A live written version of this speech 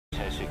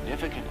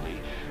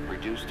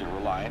reduce the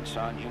reliance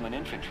on human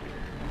infantry.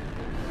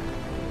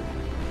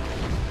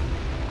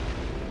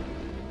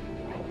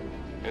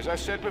 As I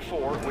said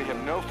before, we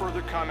have no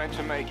further comment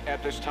to make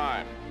at this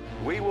time.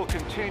 We will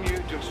continue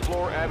to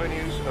explore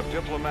avenues of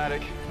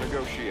diplomatic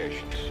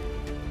negotiations.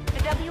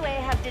 The WA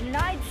have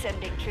denied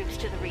sending troops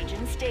to the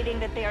region, stating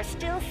that they are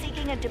still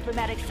seeking a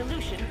diplomatic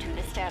solution to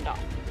the standoff.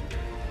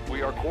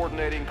 We are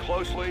coordinating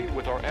closely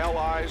with our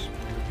allies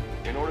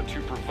in order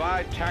to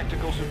provide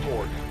tactical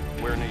support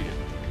where needed.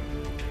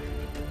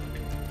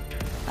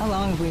 How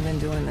long have we been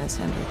doing this,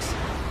 Hendricks?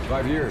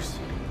 5 years,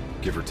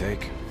 give or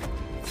take.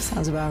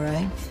 Sounds about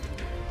right.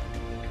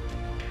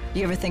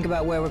 You ever think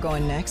about where we're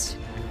going next?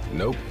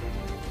 Nope.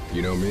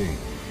 You know me.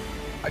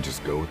 I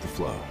just go with the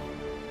flow.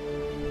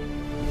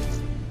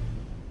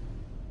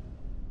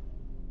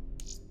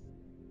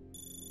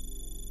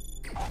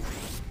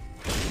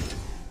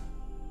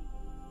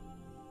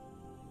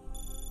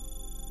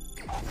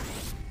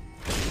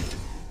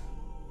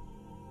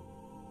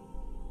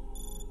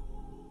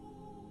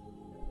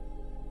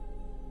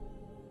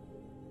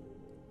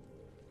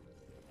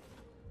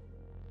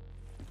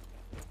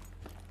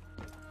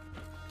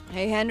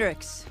 Hey,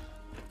 Hendricks.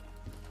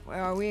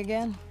 Where are we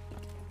again?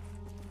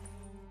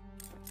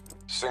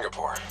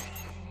 Singapore.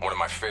 One of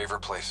my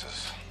favorite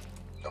places.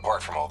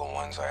 Apart from all the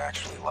ones I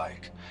actually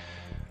like.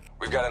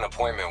 We've got an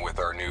appointment with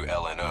our new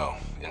LNO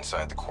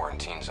inside the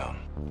quarantine zone.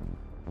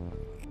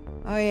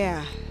 Oh,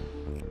 yeah.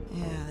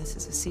 Yeah, this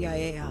is a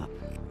CIA op.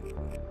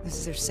 This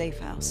is their safe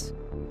house.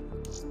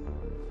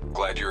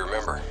 Glad you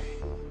remember.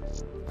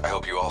 I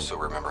hope you also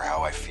remember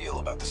how I feel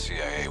about the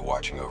CIA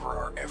watching over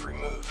our every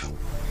move.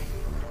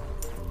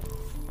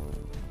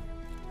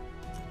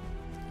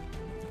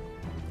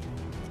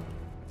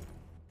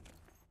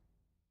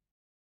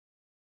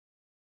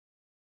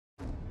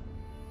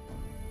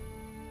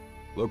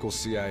 Local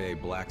CIA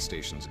black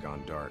station's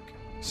gone dark,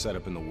 set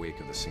up in the wake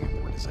of the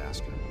Singapore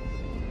disaster.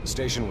 The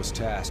station was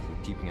tasked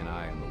with keeping an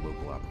eye on the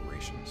local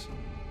operations.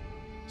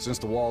 Since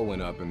the wall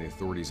went up and the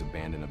authorities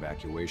abandoned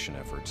evacuation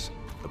efforts,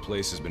 the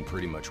place has been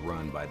pretty much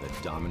run by the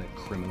dominant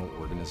criminal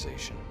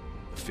organization,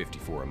 the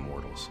 54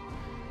 Immortals.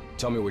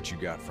 Tell me what you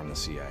got from the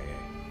CIA.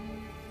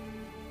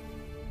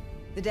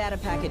 The data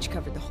package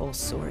covered the whole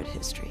sordid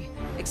history.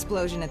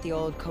 Explosion at the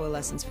old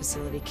Coalescence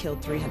facility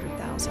killed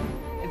 300,000.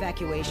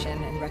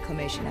 Evacuation and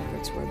reclamation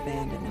efforts were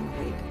abandoned in the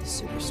wake of the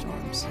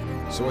superstorms.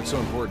 So what's so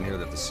important here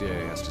that the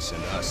CIA has to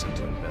send us in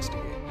to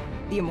investigate?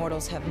 The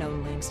Immortals have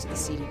known links to the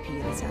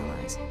CDP and its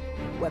allies.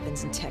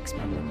 Weapons and tech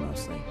smuggling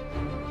mostly.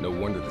 No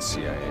wonder the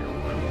CIA are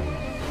working.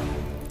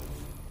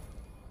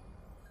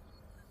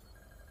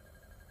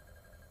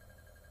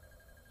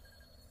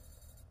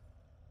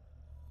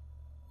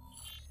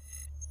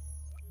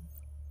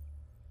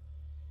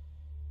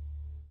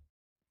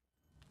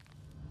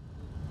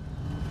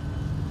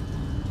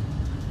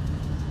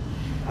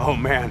 Oh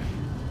man,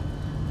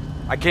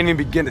 I can't even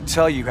begin to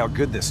tell you how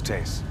good this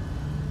tastes.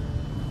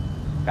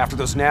 After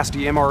those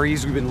nasty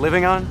MREs we've been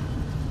living on,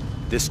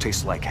 this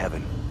tastes like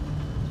heaven.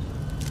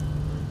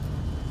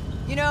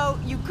 You know,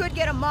 you could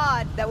get a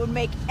mod that would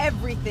make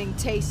everything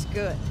taste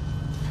good.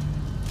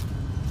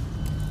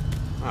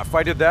 If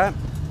I did that,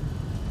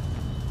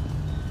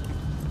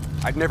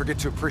 I'd never get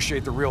to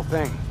appreciate the real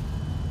thing.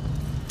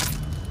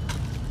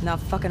 Not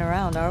fucking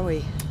around, are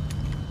we?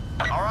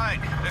 All right,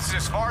 this is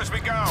as far as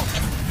we go.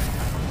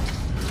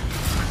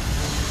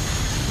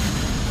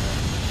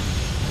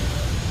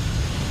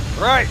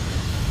 Right,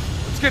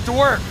 let's get to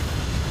work.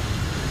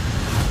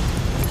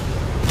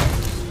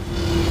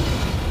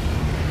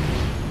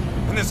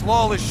 In this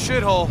lawless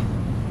shithole,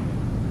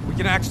 we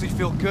can actually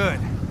feel good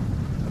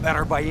about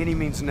our by any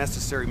means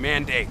necessary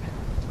mandate.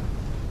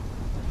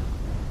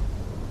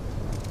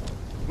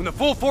 When the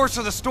full force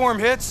of the storm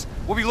hits,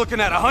 we'll be looking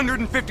at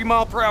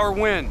 150-mile-per-hour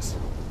winds.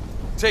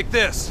 Take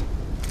this.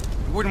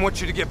 We wouldn't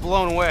want you to get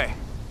blown away.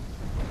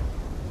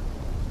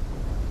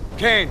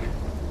 Kane,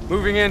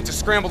 moving in to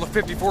scramble the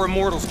 54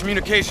 Immortals'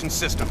 communication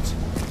systems.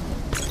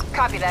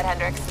 Copy that,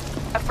 Hendricks.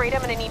 Afraid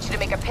I'm gonna need you to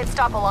make a pit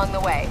stop along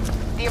the way.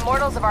 The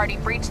Immortals have already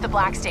breached the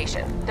Black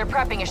Station. They're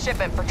prepping a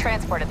shipment for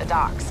transport at the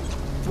docks.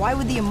 Why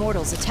would the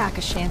Immortals attack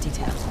a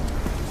shantytown?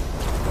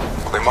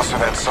 They must have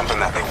had something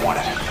that they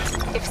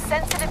wanted. If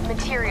sensitive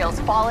materials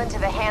fall into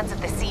the hands of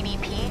the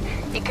CDP,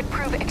 it could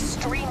prove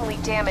extremely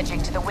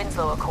damaging to the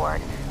Winslow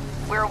Accord.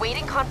 We're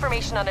awaiting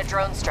confirmation on a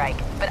drone strike,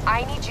 but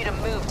I need you to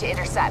move to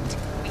intercept.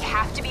 We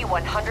have to be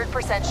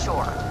 100%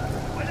 sure.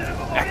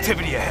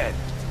 Activity ahead.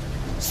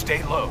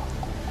 Stay low.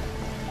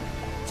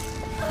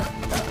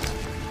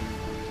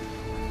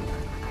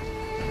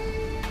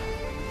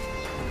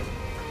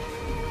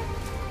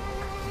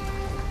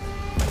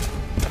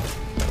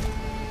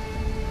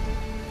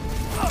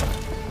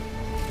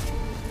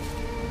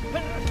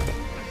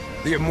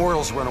 The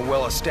Immortals run a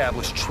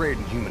well-established trade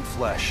in human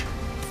flesh.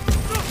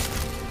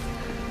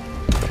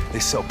 They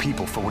sell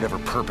people for whatever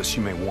purpose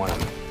you may want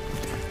them.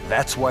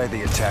 That's why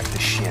they attacked the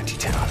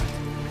shantytown.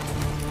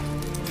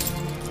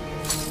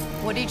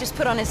 What did you just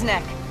put on his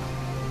neck?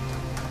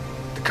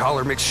 The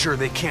collar makes sure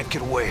they can't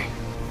get away.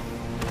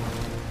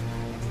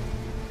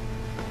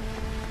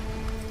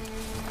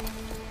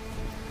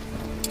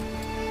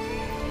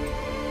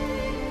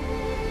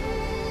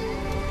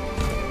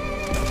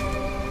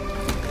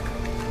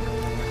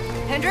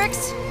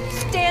 Hendricks,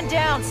 stand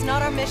down. It's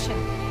not our mission.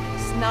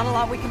 There's not a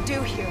lot we can do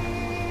here.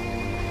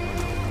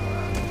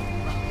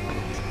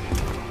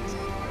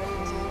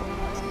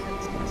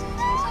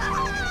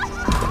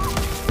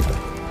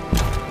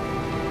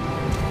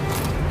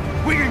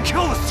 We can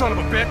kill this son of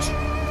a bitch!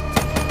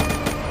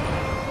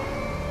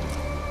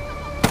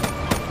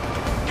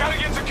 Gotta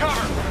get to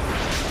cover!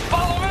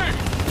 Follow me!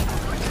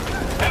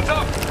 Heads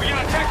up! We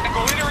got a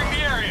technical entering the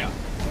area!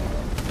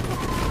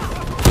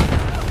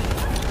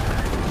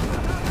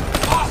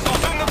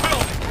 Hostiles in the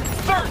building!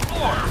 3rd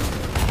floor!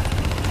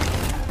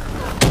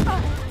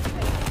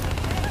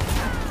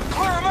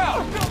 Clear them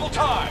out! Double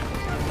time!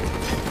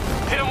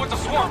 Hit them with the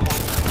swarm launcher!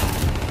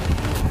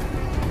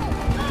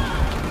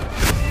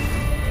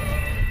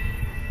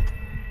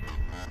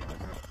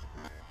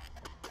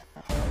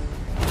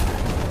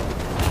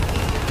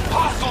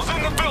 Hostiles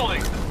in the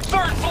building!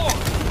 3rd floor!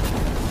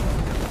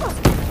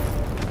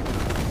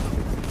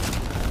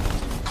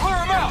 Clear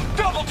them out!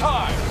 Double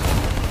time!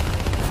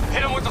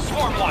 Hit them with the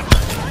swarm launcher!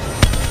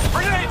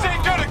 Grenades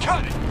ain't gonna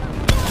cut it!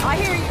 I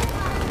hear you.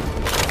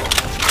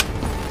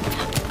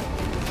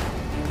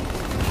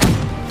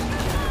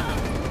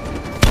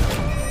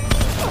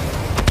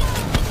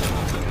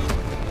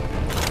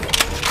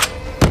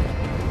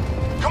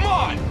 Come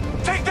on!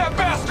 Take that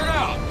bastard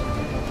out!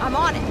 I'm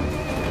on it.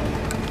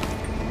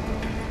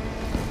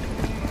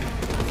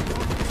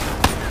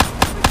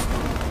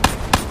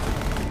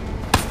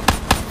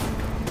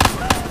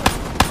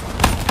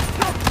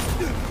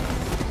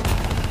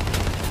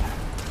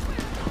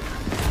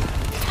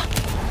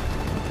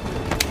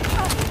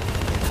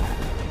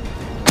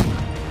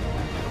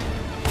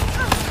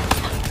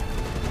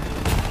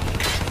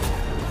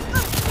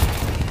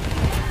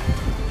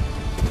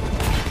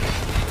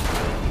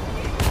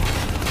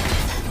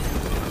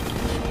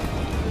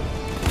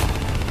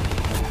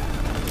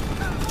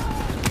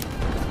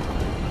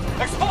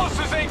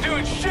 Explosives ain't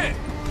doing shit!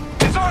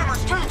 His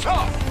armor's too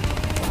tough!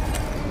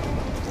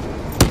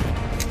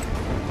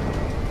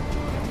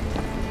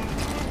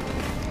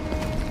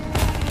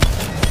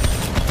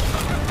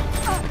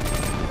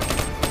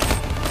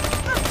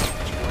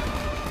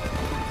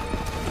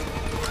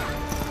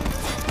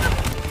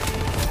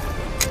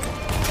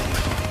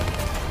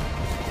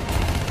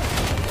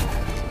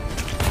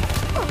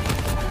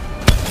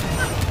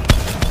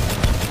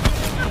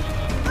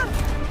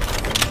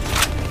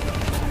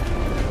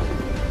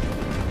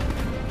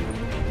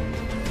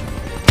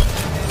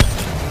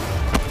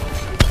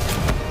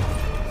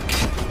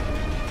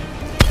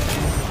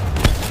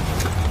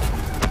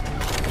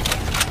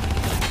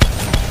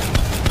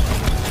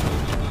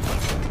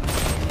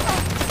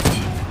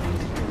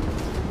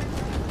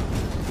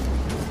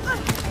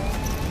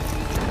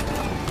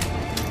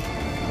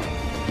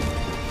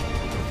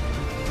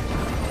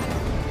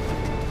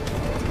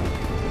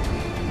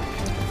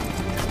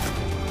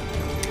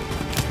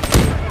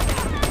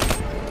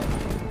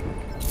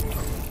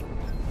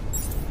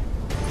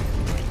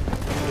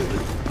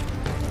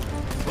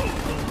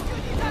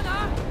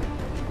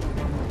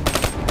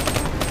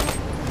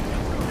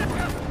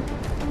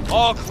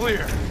 All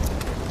clear.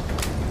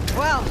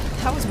 Well,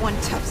 that was one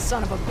tough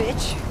son of a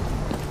bitch.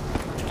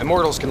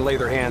 Immortals can lay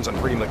their hands on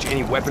pretty much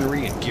any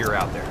weaponry and gear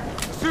out there.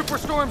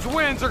 Superstorm's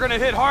winds are gonna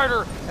hit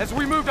harder as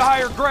we move to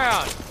higher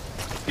ground.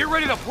 Get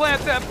ready to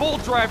plant that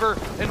bolt driver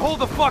and hold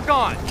the fuck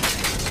on.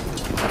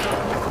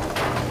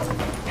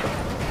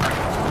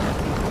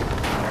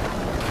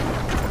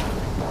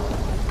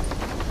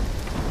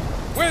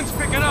 Wind's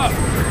picking up.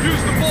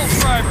 Use the bolt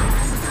driver.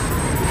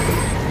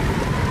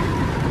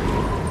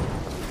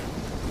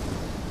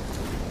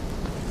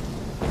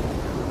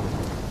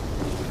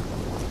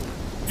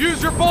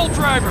 Use your bolt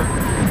driver!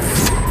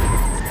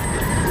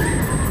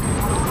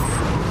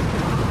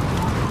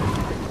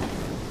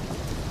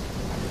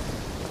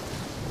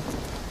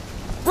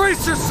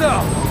 Brace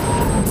yourself!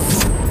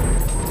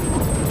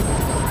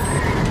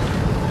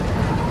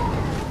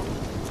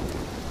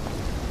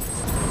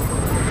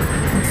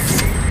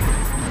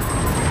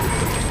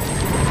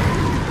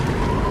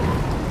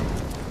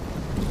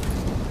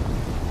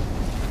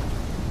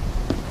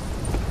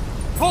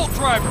 Bolt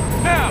driver,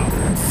 now!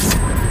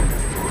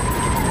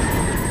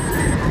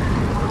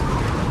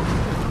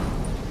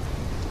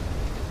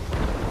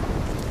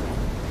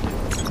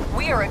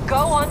 We are a go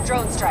on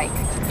drone strike.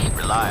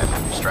 We're live.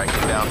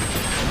 Striking down.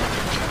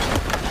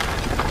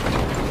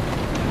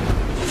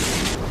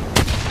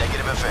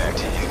 Negative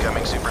effect.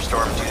 Incoming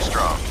superstorm too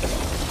strong.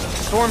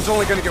 Storm's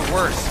only gonna get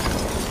worse.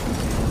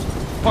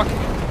 Fuck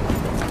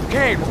it.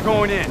 Okay, we're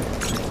going in.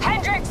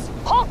 Hendricks,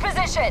 hold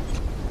position!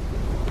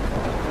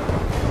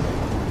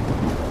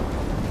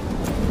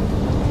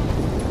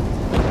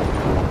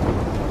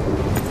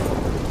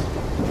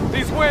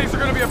 These waves are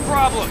gonna be a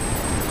problem.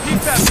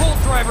 Keep that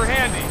bolt driver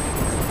handy.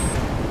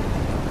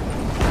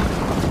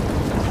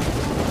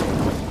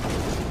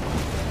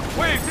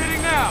 Waves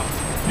hitting now.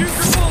 Use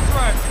your bolt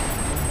driver.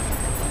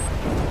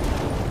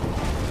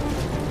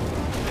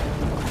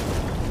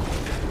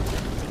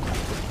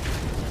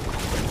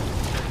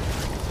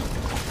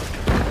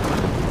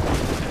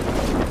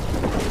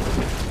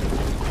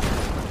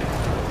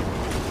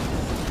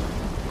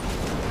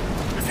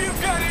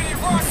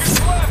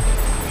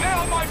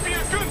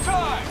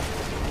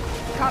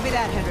 Copy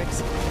that,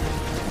 Hendricks.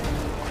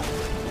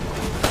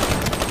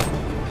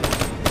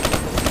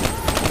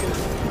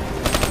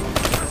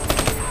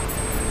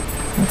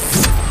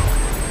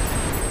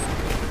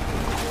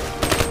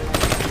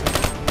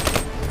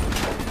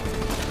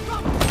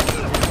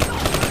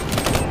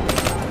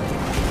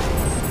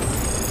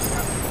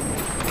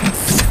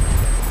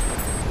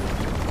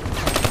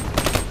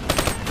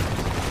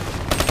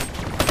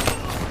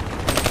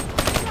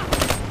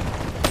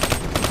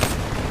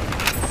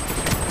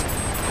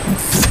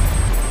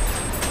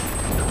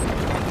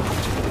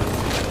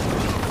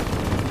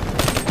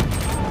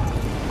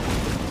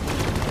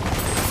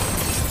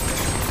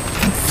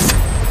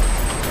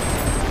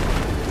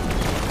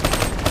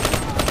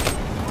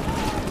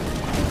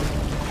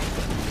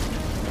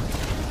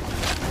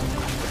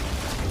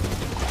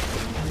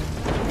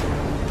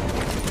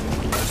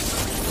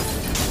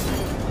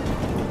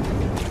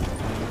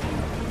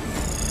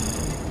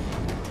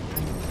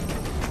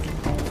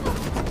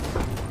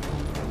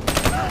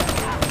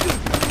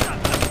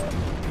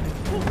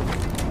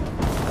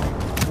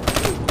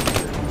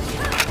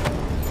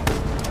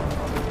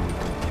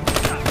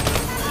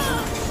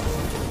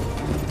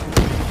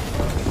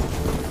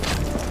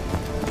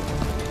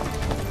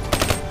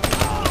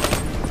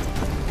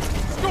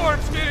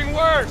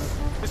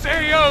 This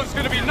AO's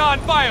gonna be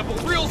non-viable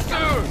real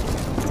soon!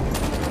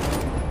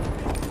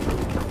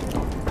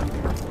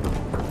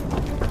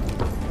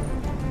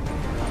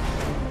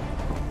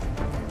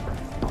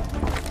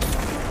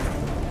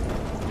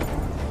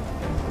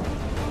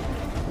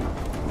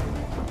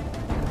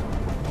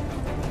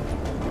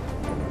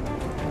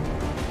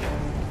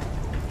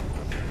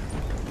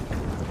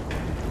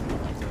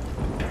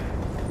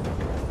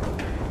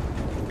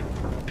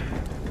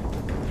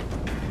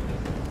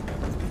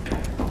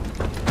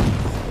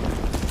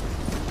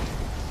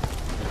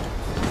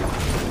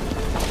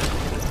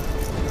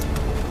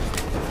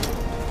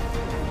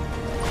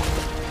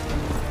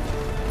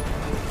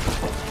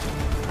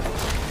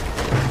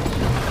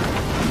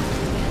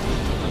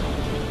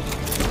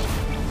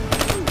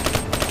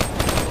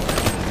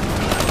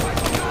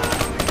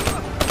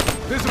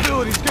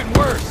 Visibility's getting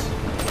worse.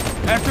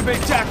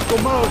 Activate tactical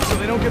mode so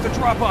they don't get the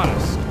drop on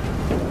us.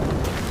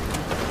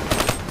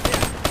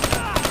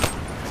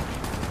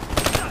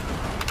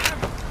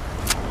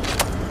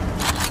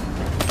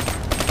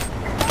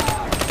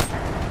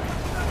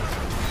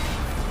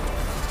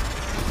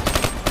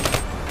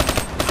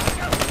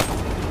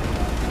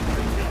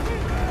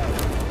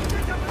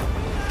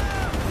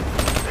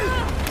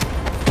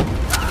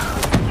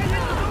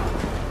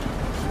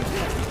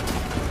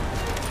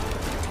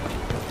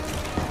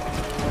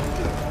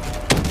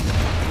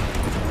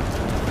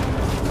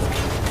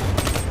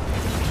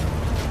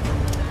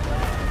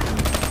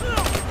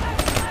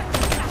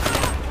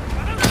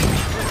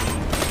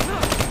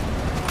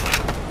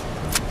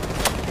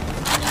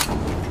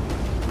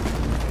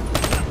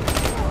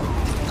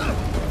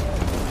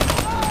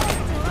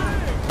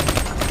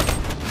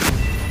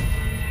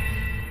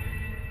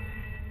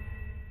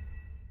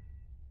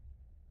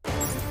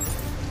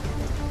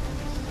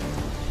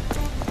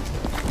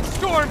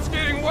 Storm's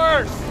getting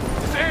worse!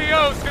 This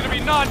AO's gonna be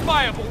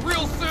non-viable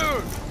real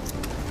soon!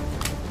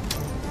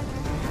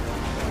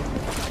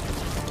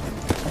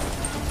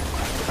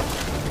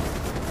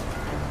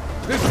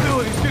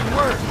 Visibility's getting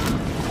worse!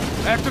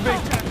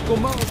 Activate tactical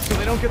mode so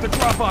they don't get the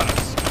drop on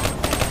us.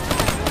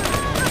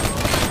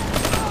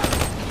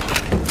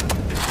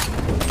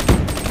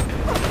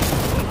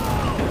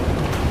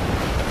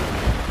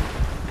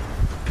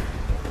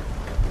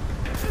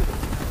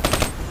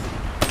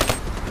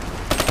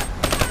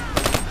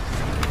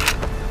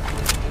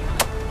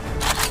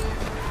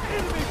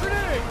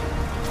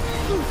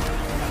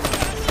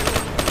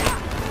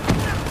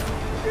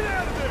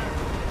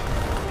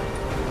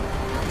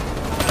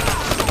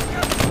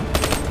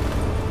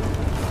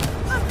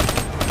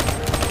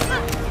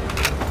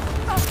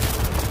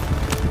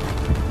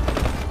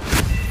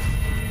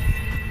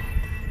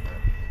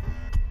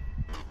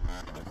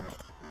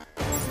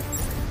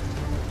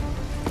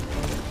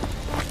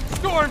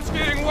 Storm's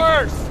getting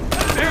worse!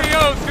 This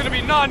AO's gonna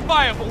be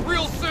non-viable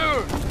real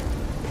soon!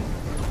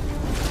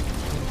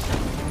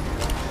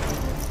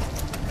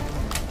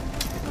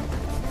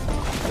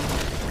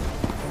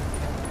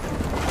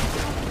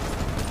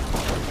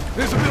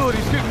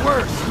 Visibility's getting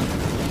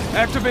worse!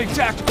 Activate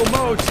tactical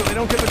mode so they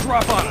don't get the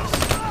drop on us.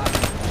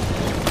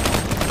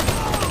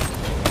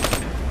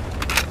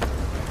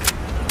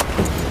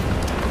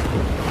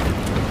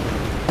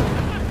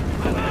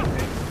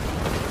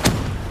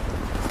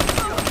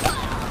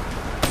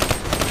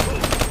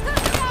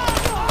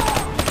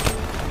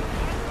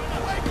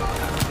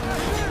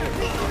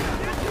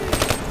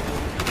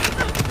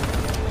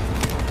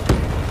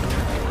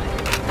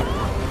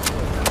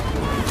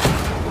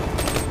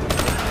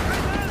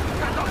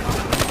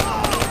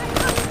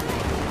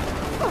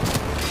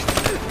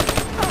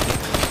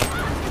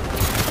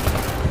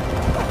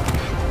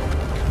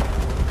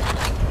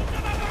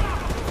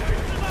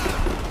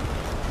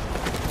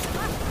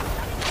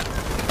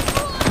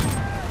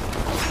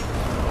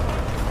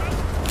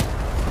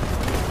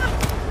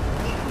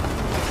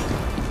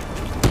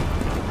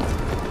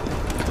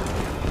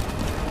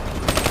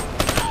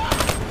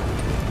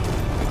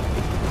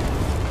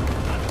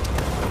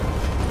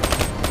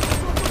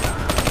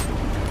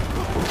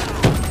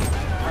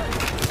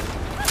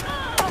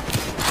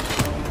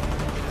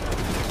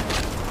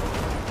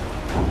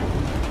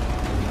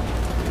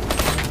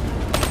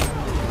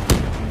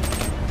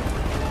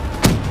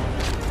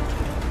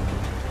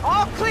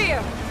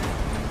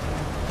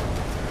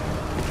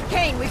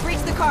 Kane, we've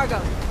reached the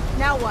cargo.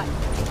 Now what?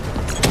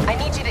 I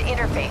need you to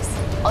interface.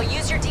 I'll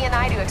use your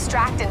DNI to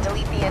extract and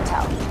delete the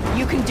intel.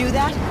 You can do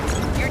that?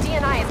 Your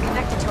DNI is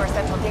connected to our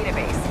central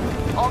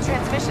database. All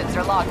transmissions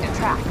are logged and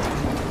tracked.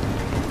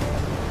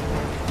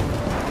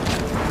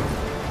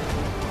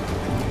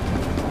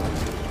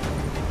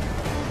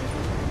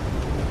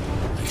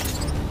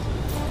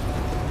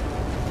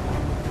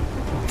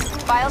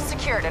 Files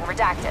secured and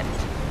redacted.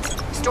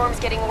 Storm's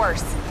getting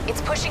worse.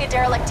 It's pushing a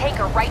derelict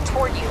tanker right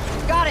toward you.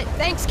 Got it.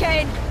 Thanks,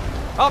 Kane.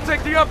 I'll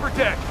take the upper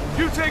deck.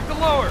 You take the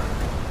lower.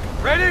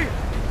 Ready?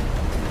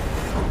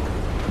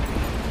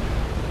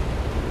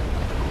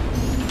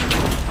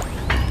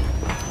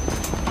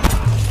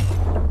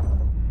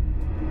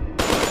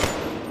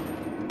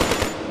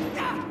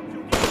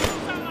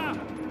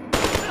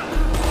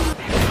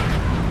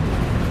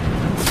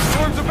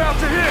 Storm's about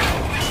to hit.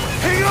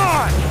 Hang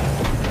on!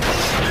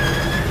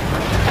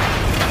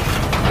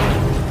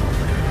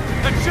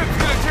 That ship's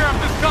gonna tear up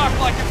this dock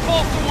like it's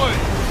balsa wood!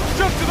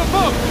 Jump to the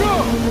boat, go!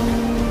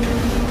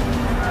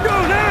 Go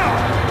now!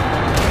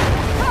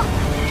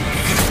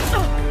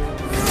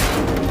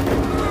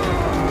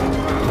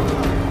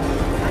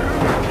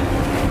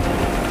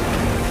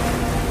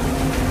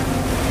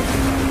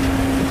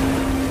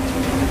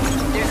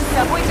 There's a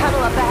subway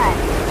tunnel up ahead.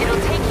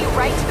 It'll take you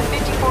right to the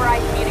 54I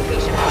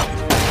communication point.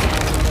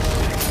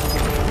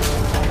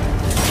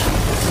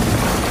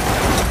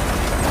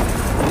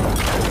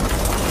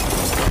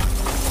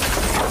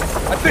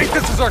 I think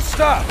this is our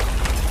stop!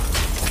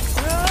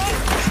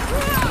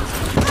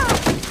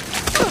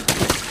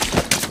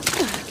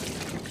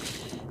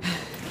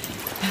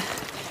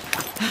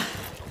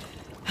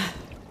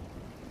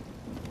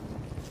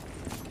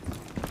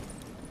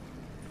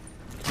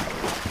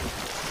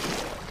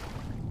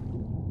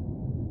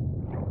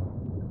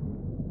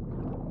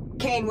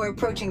 Kane, we're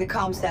approaching the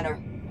comm center.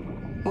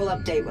 We'll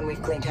update when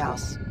we've cleaned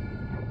house.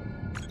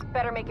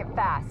 Better make it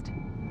fast.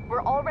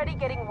 We're already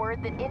getting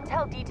word that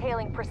intel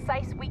detailing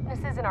precise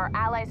weaknesses in our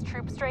allies'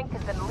 troop strength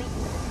has been leaked to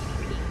the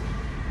CDP.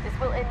 This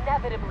will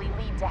inevitably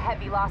lead to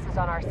heavy losses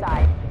on our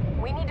side.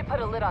 We need to put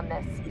a lid on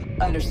this.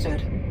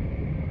 Understood.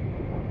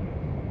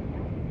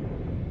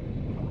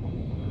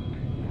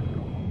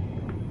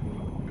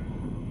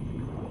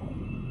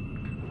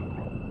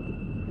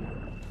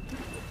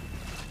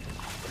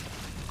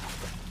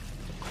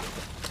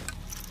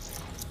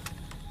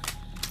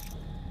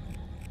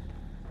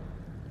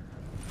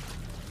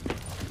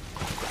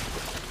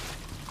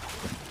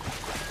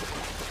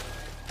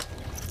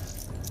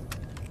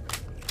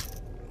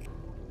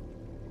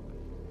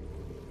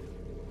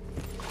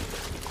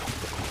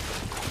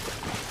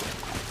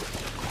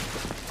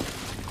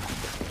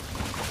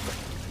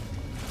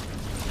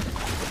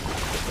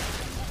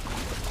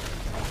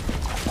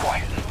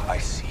 I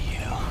see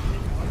you.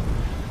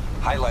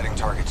 Highlighting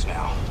targets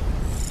now.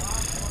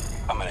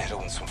 I'm gonna hit it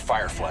with some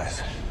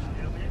fireflies.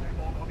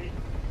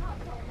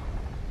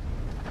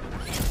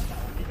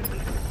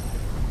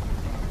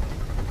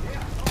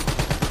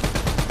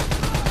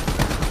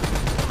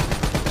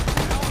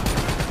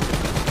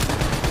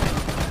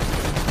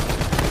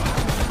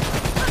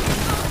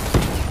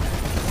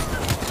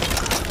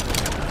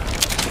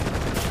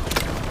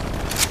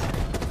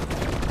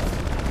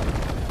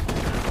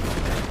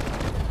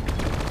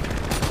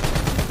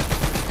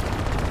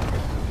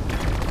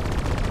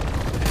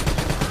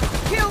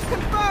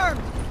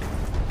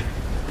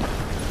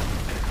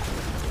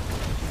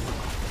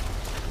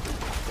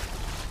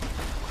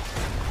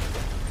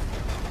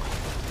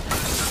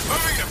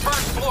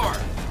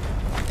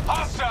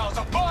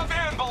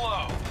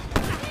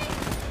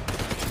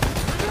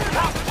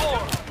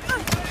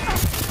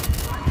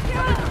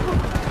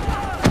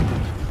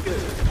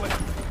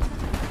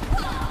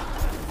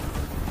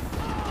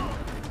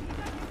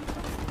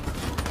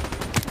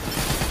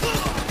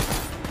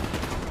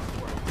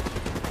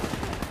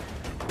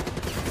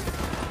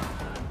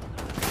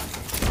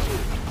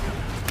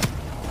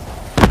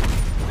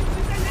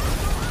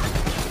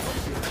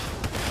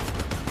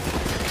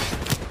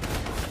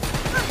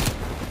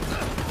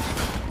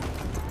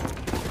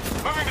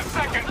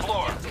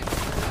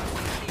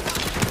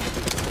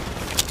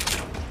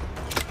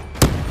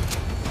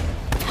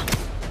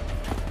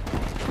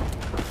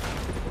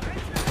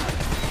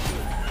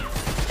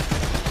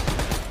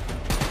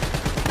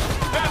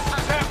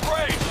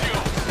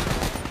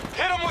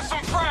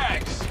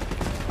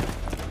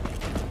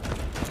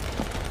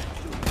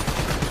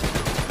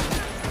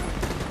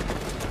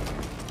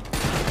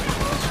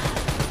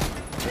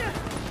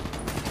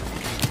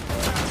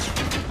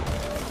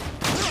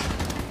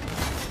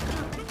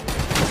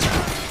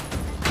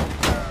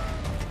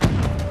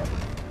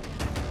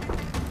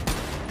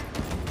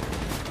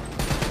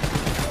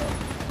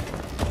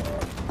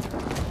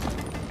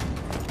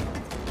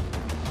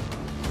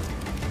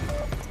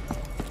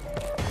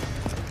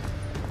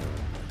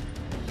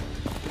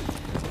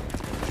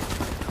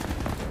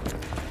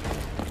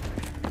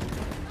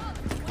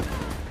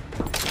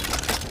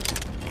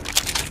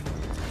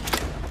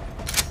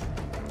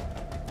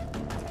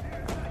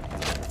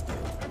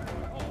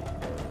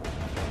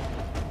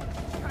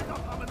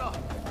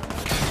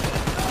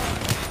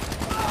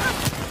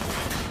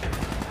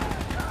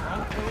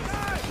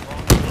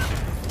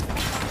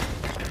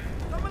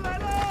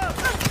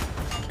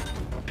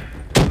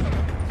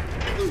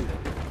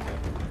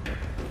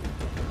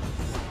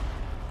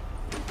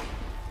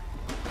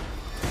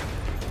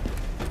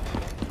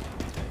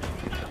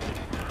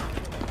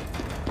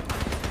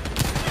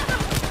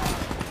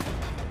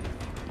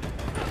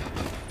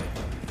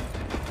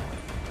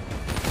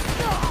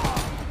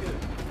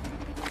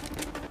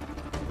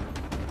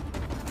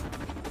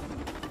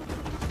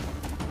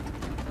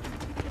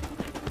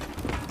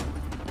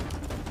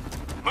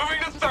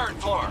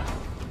 floor.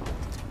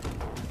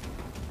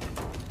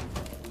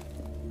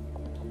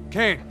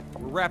 Kane,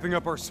 we're wrapping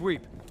up our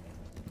sweep.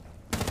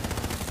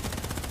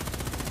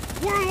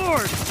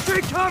 Warlord!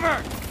 Take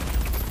cover!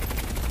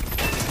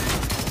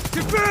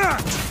 Get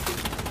back!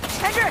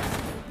 Hendricks!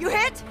 You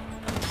hit?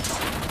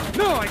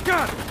 No, I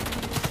got it!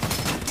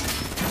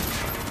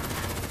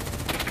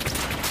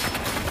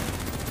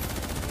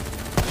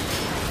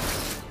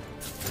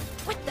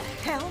 What the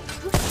hell?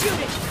 Who's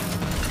shooting?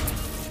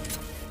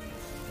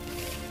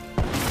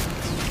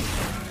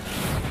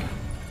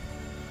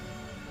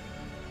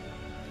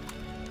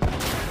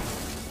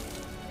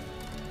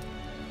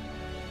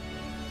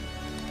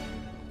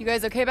 You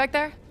guys okay back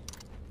there?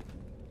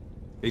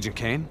 Agent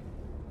Kane?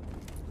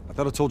 I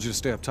thought I told you to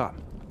stay up top.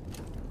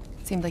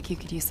 Seemed like you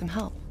could use some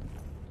help.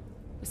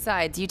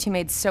 Besides, you two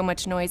made so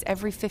much noise,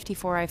 every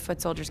 54i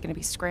foot soldier's gonna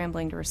be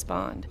scrambling to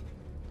respond.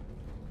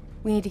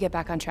 We need to get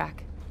back on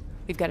track.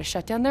 We've got to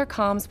shut down their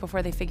comms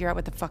before they figure out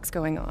what the fuck's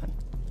going on.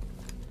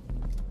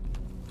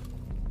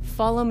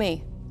 Follow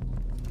me.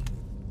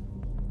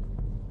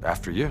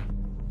 After you.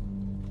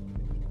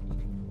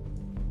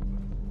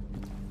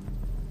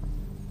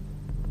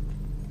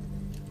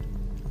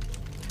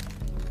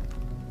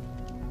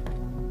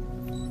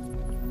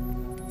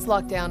 It's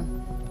locked down.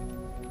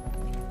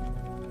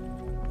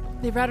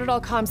 They've routed all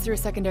comms through a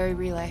secondary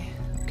relay.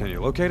 Can you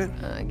locate it?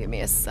 Give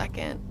me a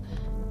second.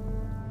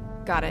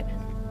 Got it.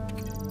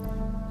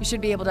 You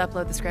should be able to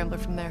upload the scrambler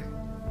from there.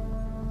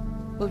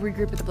 We'll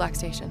regroup at the Black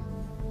Station.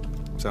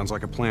 Sounds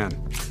like a plan.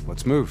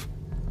 Let's move.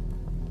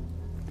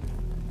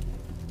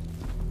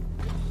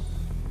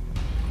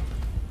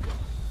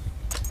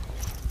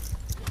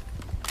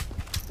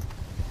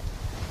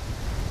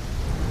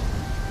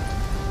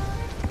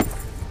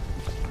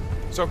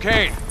 So,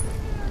 Kane,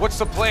 what's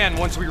the plan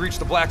once we reach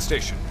the Black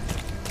Station?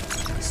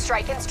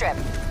 Strike and strip.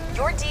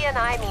 Your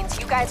DNI means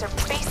you guys are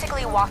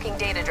basically walking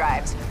data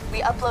drives. We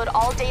upload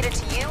all data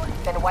to you,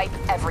 then wipe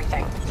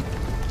everything.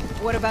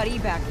 What about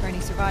evac for any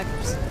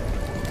survivors?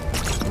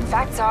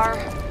 Facts are,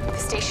 the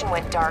station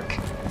went dark.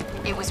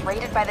 It was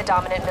raided by the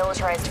dominant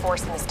militarized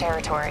force in this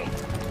territory.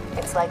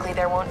 It's likely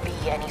there won't be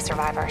any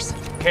survivors.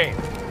 Kane,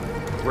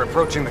 we're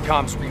approaching the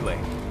comms relay.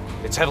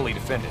 It's heavily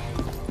defended.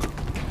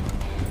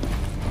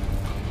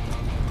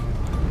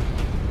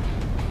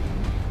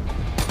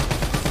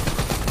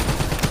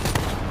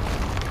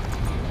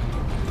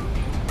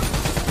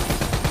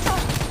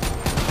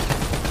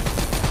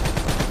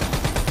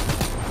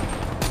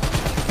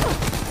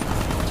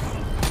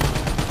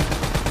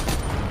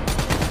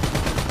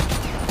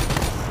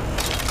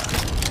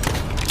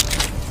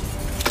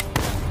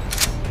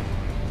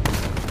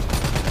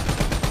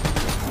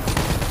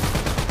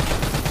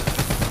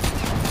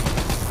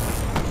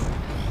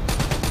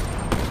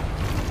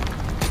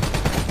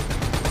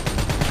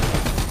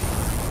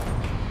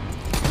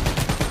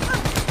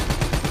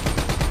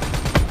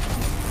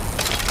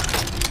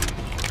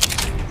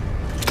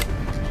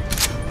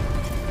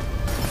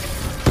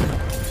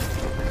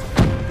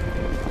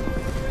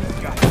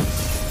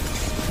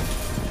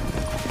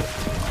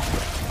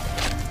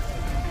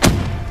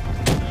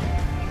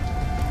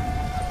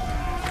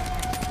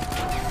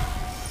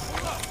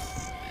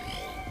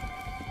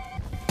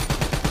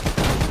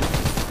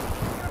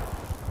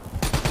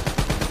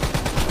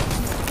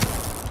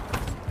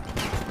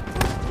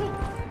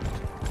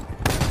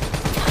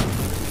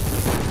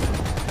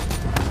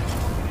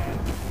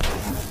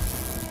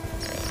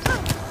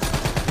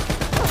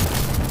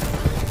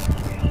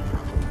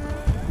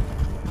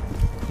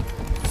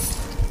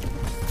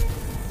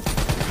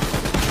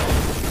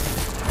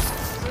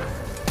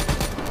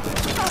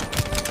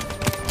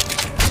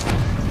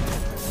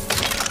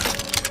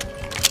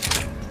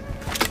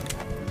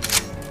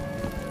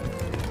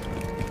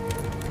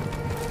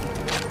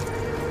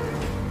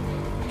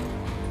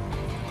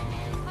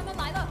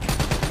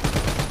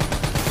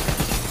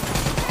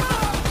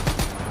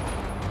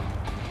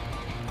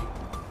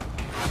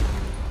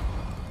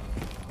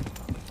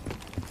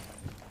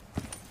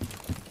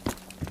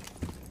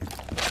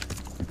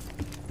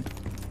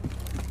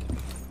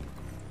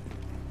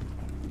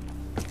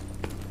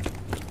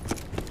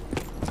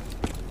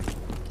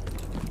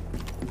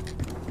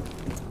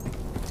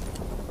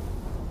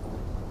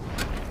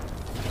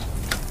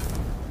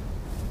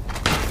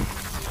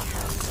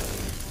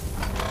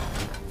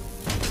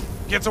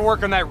 Get to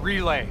work on that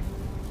relay.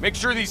 Make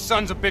sure these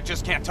sons of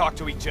bitches can't talk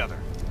to each other.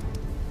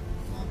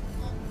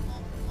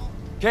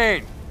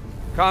 Kane,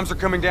 comms are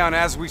coming down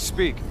as we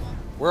speak.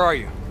 Where are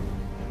you?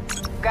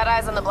 Got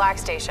eyes on the Black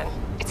Station.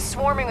 It's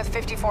swarming with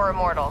 54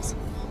 immortals.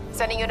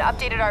 Sending you an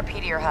updated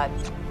RP to your HUD.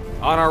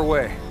 On our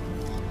way.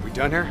 We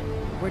done here?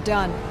 We're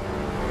done.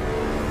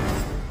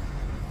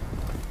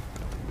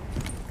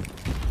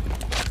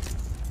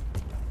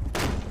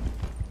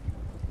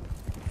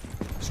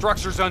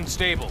 Structure's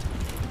unstable.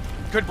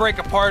 Could break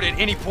apart at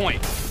any point.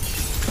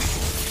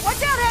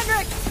 Watch out,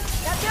 Hendrik!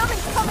 That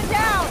building's coming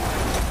down!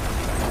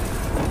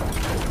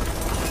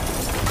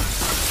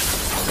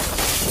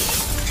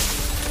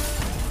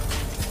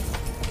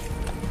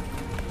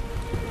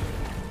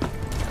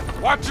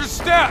 Watch your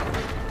step!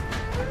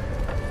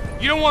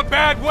 You don't want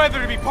bad weather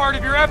to be part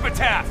of your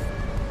epitaph!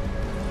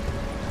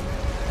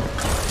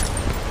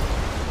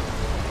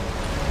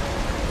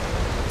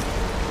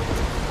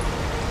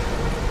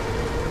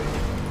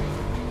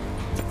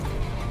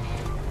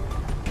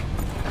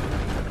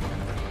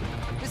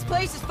 This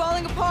place is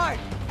falling apart.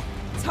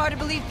 It's hard to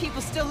believe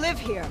people still live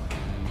here.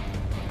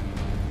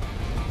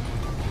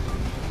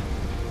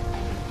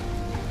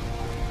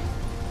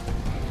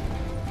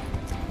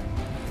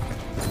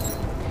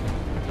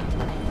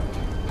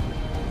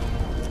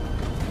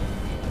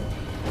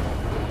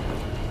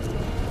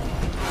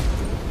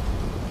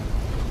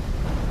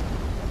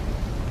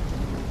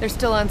 They're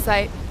still on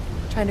site,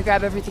 trying to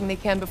grab everything they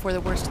can before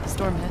the worst of the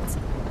storm hits.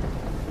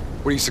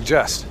 What do you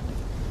suggest?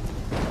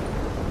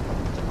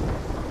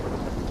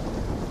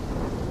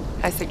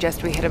 I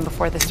suggest we hit him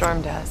before the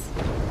storm does.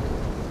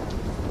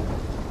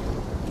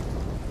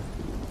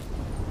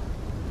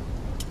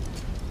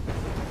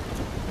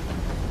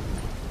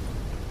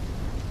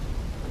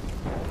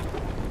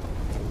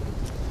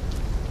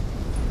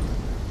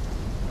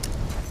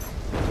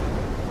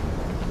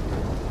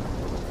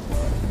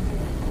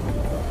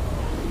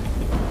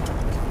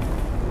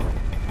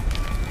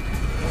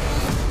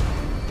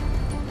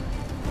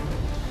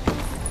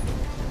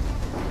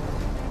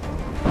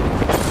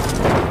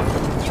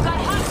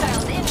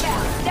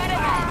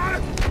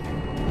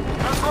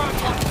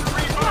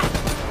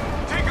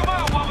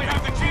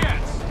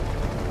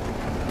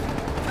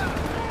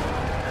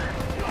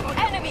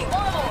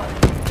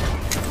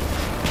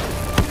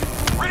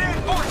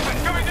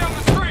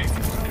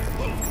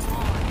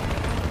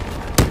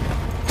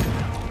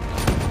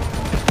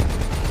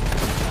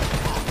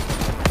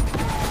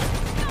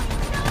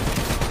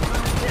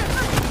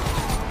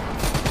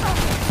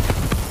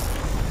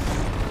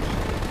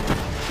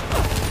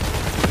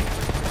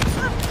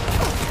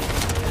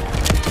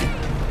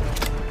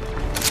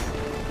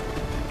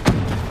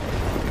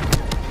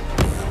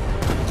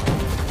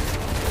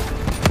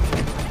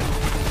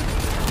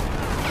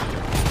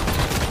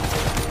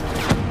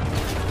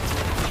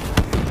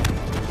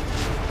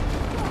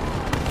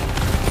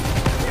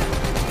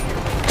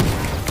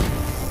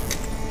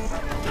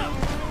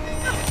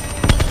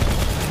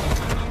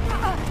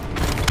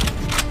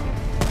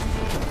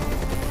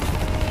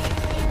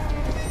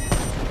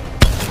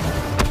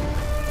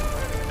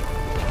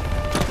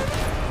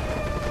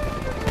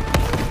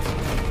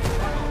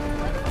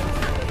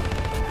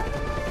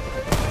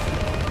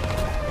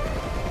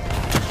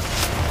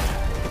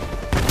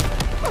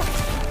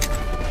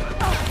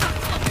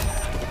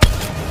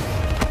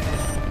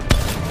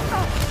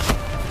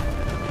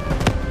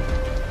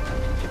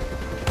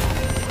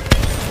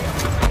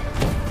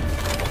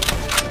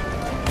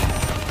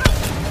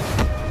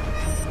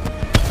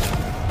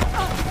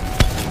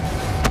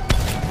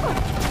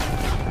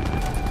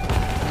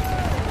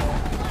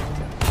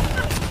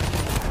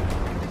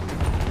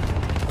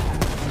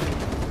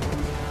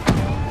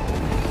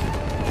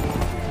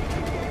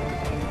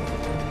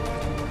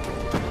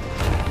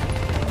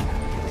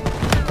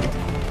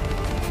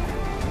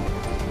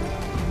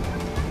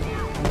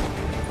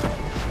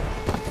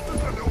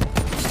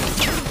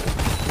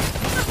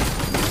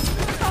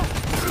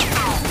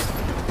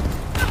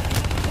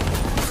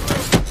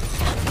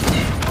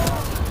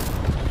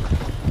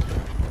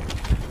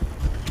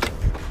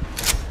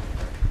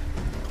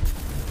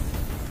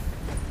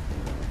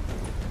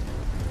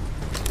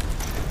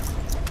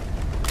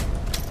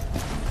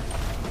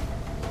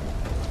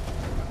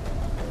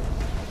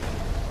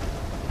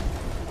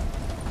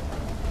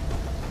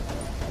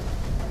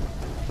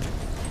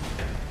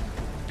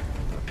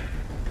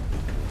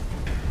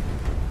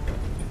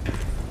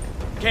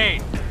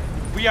 Kane,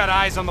 we got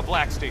eyes on the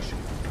Black Station.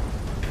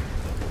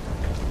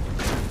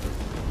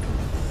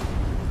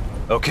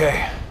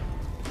 Okay.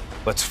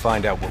 Let's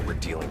find out what we're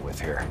dealing with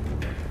here.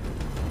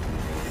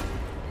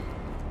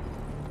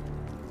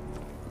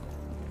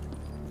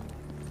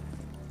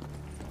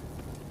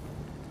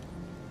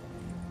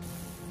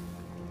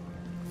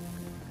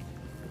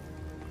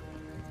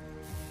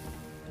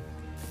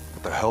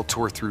 What the hell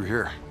tore through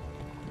here?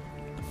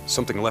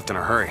 Something left in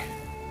a hurry.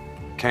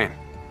 Kane.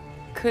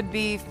 Could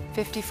be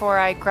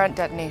 54i grunt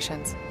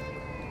detonations.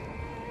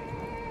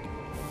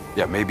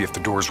 Yeah, maybe if the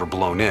doors were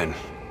blown in.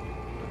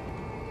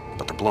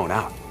 But they're blown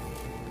out.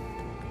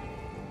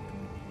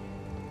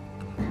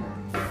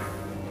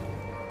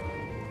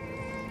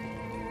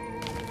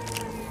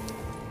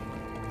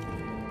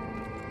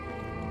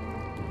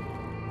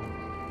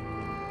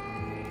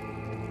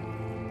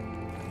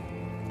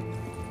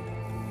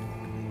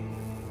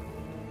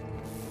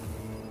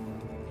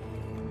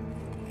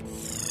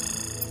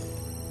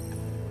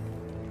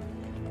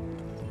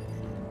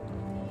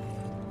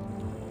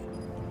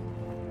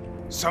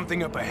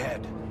 Something up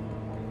ahead.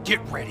 Get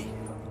ready.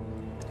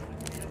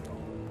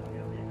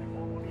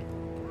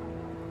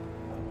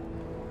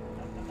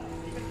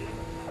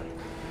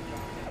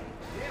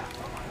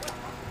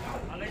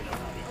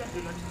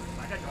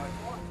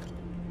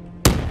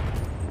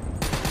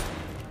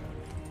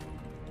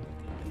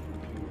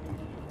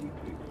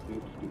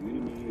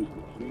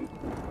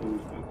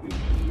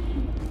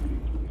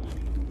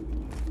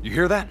 You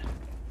hear that?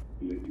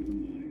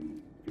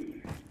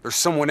 There's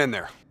someone in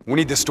there. We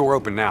need this door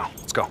open now.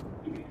 Let's go.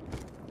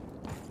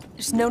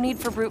 There's no need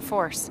for brute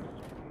force.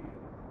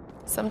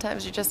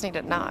 Sometimes you just need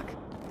to knock.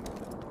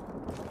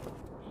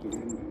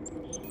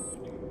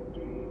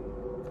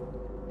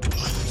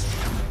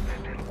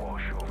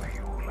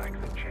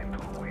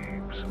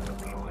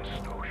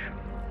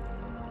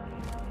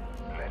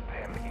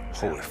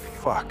 Holy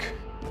fuck.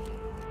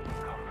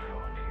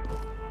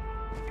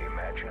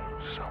 Imagine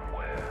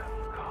somewhere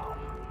calm.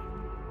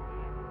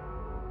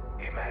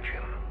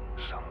 Imagine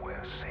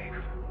somewhere safe.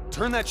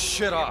 Turn that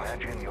shit off.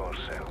 Imagine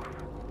yourself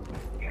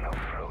in a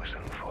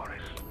frozen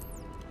forest.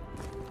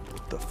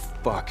 What the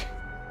fuck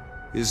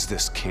is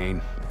this,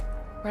 Kane?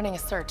 Running a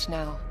search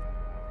now.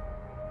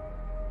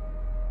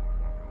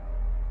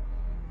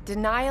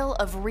 Denial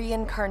of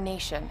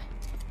reincarnation.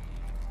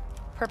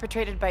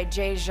 Perpetrated by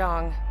Jay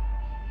Zhang.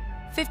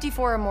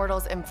 54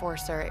 Immortals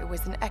Enforcer. It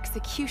was an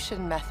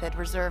execution method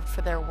reserved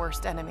for their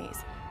worst enemies.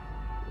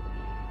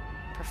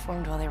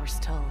 Performed while they were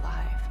still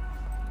alive.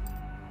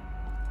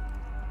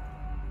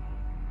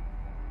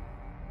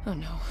 Oh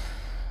no.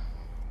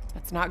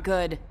 That's not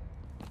good.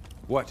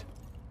 What?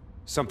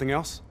 Something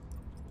else?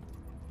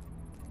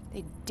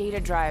 The data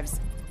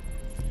drives.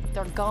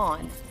 They're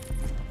gone.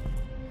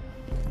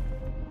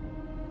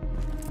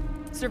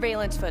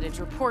 Surveillance footage,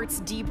 reports,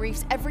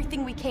 debriefs,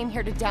 everything we came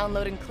here to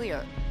download and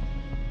clear.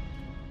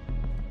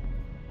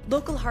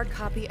 Local hard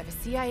copy of a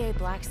CIA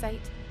black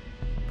site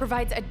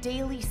provides a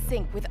daily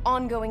sync with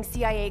ongoing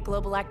CIA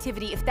global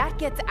activity. If that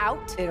gets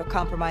out, It'll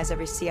compromise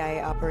every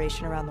CIA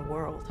operation around the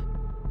world.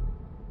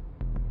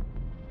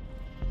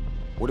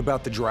 What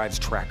about the drive's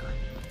tracker?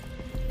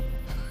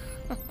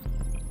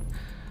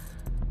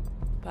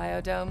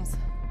 Biodomes.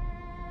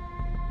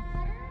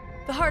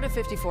 The heart of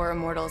 54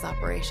 Immortals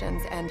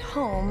operations and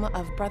home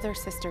of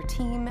brother-sister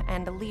team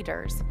and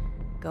leaders,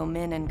 Go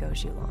Min and Go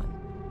Zhulan.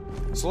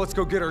 So let's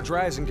go get our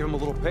drives and give them a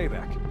little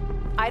payback.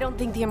 I don't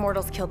think the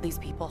Immortals killed these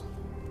people.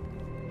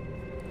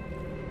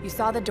 You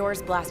saw the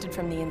doors blasted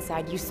from the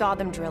inside. You saw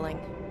them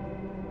drilling.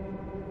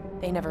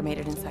 They never made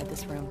it inside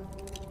this room.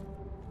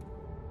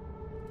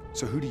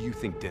 So who do you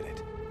think did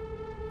it?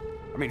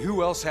 I mean,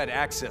 who else had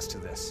access to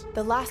this?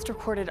 The last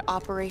recorded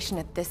operation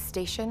at this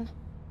station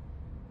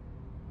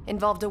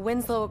involved a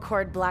Winslow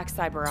Accord Black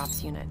Cyber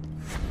Ops unit.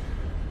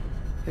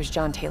 It was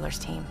John Taylor's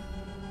team.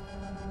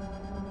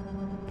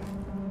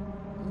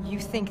 You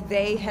think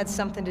they had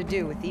something to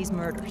do with these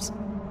murders?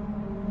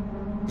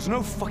 There's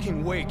no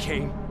fucking way,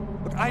 Kane.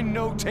 Look, I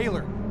know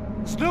Taylor.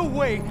 There's no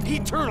way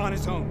he'd turn on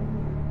his own.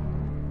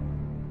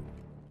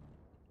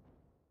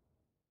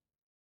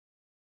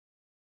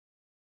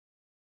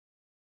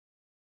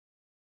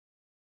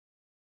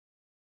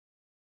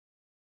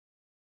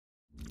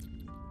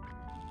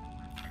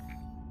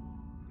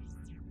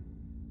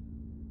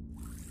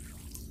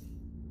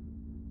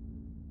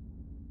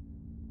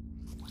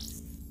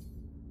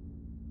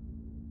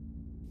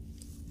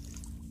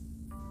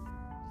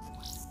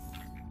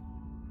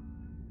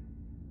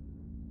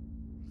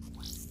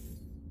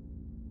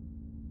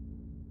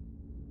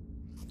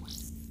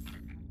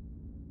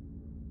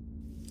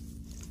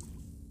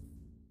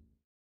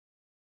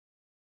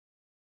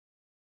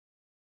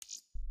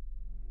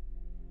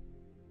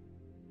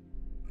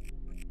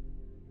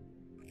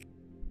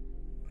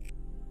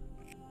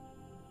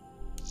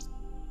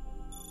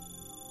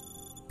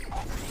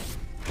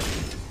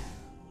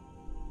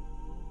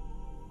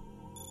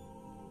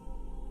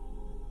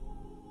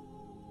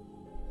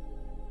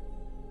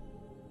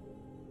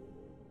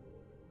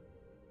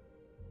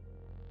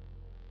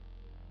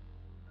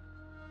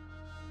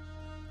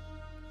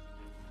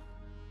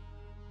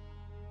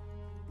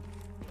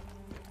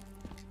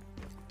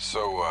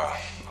 So, I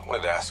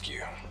wanted to ask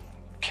you.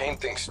 Kane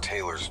thinks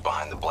Taylor's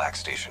behind the Black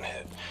Station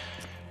hit.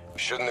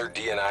 Shouldn't their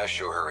DNI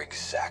show her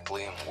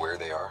exactly where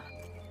they are?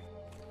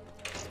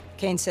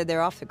 Kane said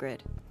they're off the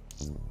grid.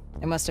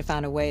 They must have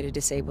found a way to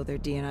disable their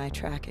DNI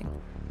tracking.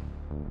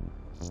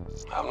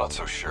 I'm not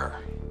so sure.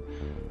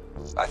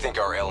 I think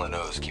our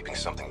LNO's keeping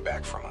something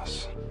back from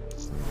us.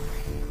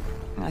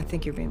 I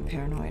think you're being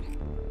paranoid.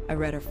 I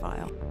read her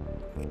file.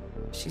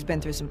 She's been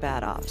through some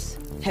bad ops,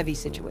 heavy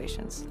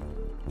situations.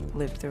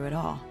 Lived through it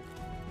all.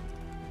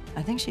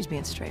 I think she's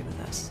being straight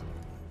with us.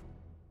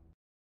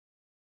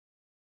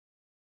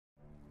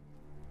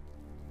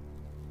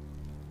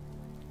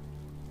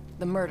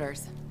 The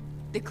murders.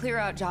 The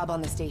clear-out job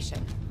on the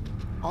station.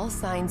 All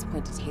signs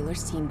point to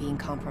Taylor's team being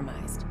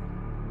compromised.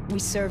 We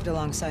served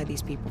alongside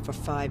these people for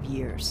 5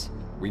 years.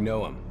 We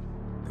know them.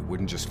 They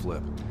wouldn't just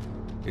flip.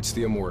 It's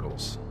the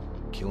Immortals.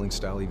 Killing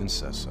style even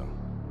says so.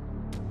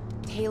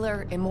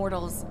 Taylor,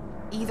 Immortals,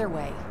 either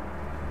way.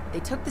 They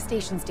took the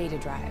station's data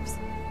drives.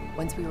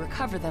 Once we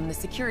recover them, the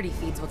security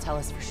feeds will tell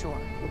us for sure.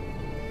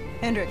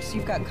 Hendricks,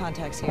 you've got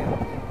contacts here.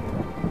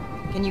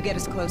 Can you get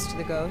us close to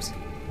the Goes?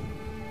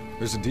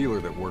 There's a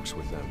dealer that works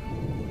with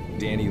them.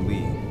 Danny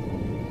Lee.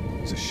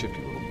 He's a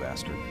shifty little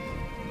bastard,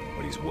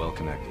 but he's well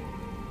connected.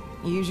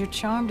 Use your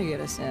charm to get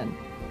us in.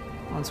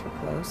 Once we're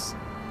close,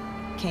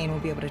 Kane will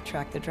be able to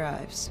track the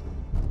drives.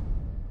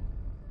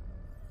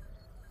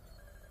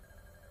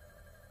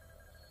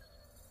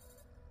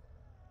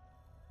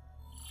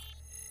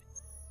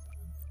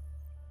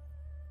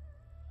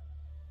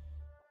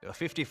 The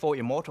 54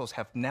 Immortals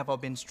have never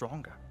been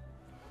stronger.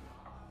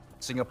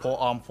 Singapore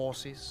Armed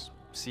Forces,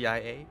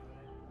 CIA,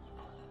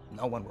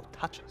 no one will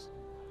touch us.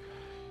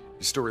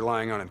 You still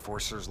relying on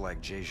enforcers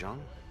like Jay Zhang?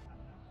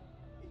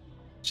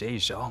 Jay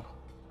Zhang?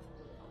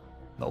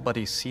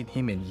 Nobody's seen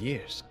him in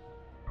years.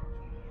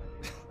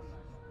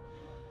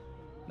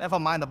 Never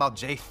mind about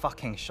Jay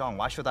fucking Zhang.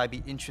 Why should I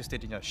be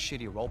interested in your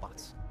shitty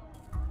robots?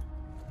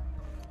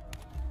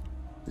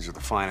 These are the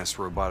finest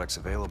robotics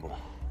available.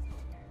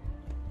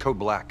 Code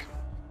Black.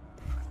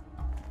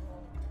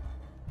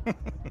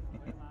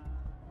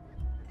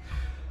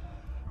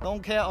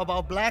 Don't care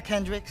about black,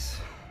 Hendrix.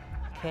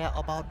 Care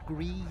about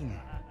green.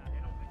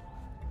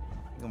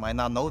 You might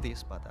not know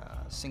this, but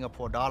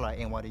Singapore dollar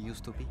ain't what it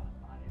used to be.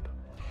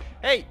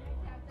 Hey,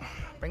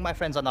 bring my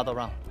friends another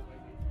round.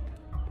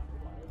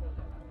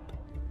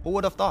 Who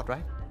would have thought,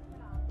 right?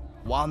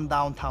 One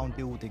downtown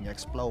building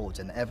explodes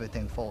and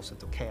everything falls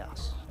into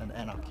chaos and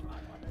anarchy.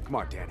 Come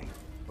on, Danny.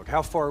 Look,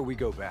 how far we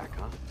go back,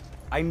 huh?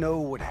 I know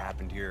what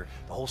happened here.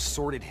 The whole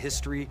sordid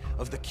history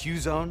of the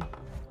Q-Zone.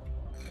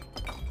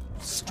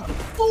 Stupid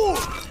fool!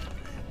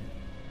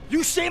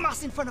 You shame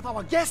us in front of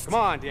our guests! Come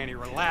on, Danny,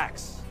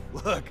 relax.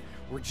 Look,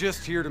 we're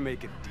just here to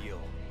make a deal.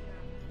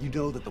 You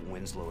know that the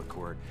Winslow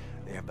Accord,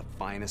 they have the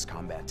finest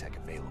combat tech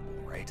available,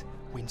 right?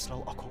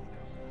 Winslow Accord?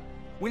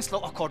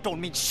 Winslow Accord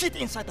don't mean shit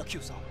inside the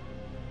Q-Zone.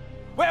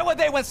 Where were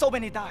they when so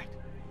many died?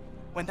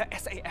 When the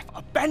SAF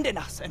abandoned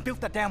us and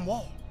built the damn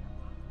wall?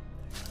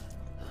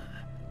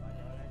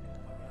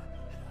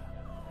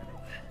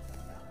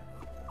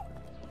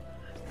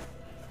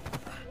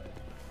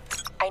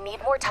 I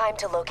need more time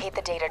to locate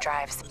the data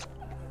drives.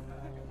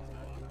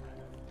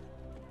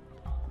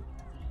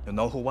 You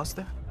know who was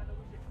there?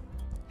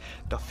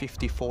 The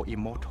 54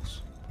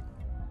 Immortals.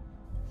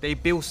 They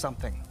built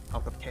something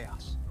out of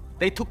chaos.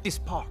 They took this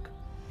park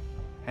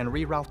and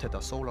rerouted the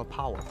solar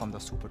power from the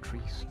super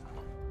trees.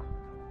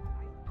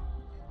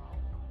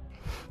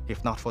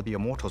 If not for the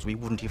Immortals, we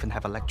wouldn't even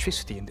have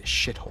electricity in this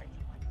shithole.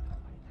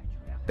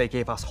 They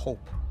gave us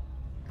hope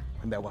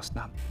when there was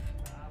none.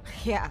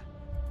 Yeah.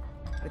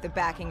 With the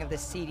backing of the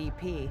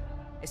CDP,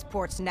 this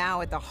port's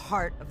now at the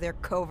heart of their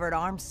covert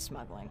arms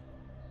smuggling.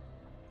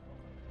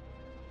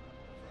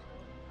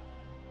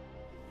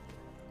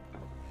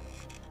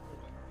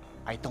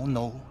 I don't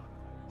know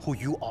who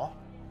you are,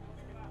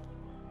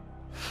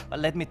 but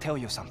let me tell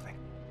you something.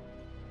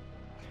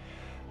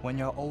 When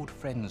your old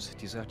friends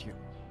desert you,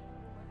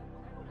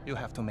 you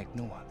have to make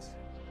new ones.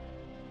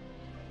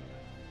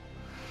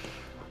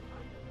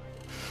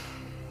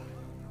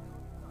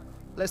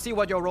 Let's see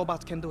what your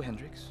robots can do,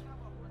 Hendrix.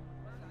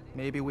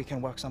 Maybe we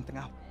can work something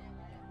out.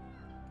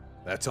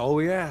 That's all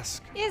we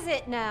ask. Is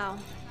it now?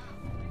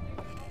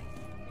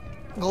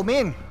 Go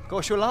Min, go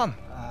Shulan.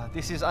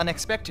 This is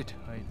unexpected.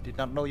 I did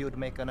not know you would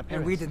make an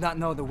appearance. And we did not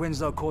know the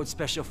Winslow Accord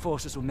Special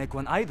Forces would make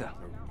one either.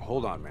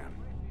 Hold on, man.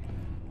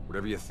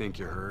 Whatever you think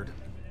you heard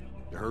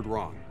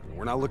wrong.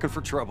 We're not looking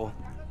for trouble.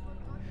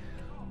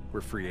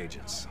 We're free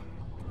agents.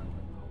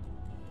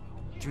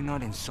 Do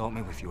not insult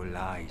me with your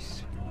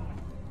lies.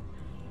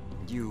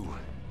 You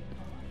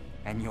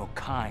and your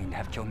kind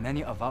have killed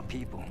many of our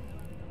people.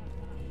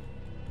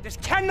 This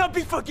cannot be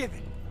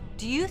forgiven!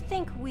 Do you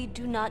think we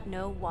do not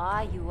know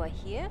why you are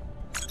here?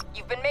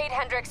 You've been made,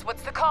 Hendrix.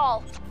 What's the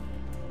call?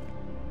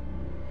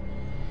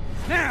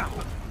 Now!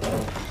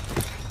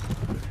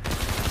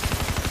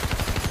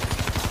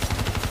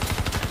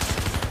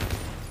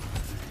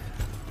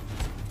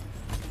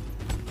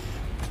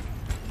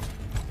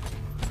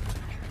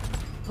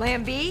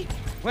 Plan B?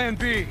 Plan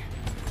B.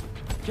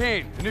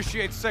 Kane,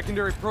 initiate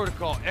secondary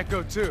protocol,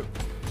 Echo 2.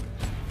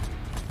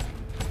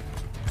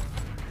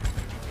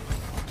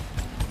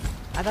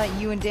 I thought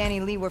you and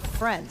Danny Lee were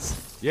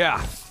friends. Yeah,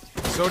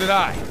 so did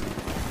I.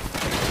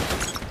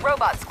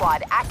 Robot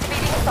squad,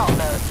 activating assault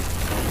mode.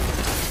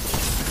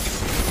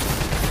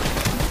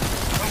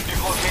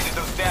 You've located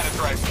those data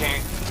drives,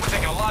 Kane. We're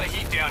taking a lot of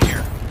heat down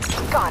here.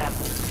 Got him.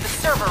 The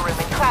server room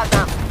in Cloud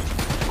Mountain.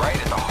 Right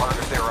at the heart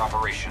of their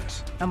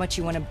operations. How much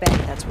you want to bet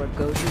that's where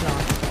Goju's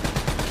on?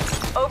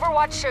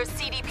 Overwatch shows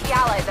CDP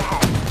allies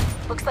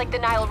ahead. Looks like the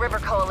Nile River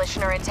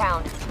Coalition are in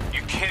town.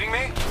 You kidding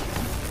me?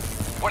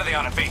 What, are they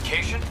on a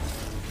vacation?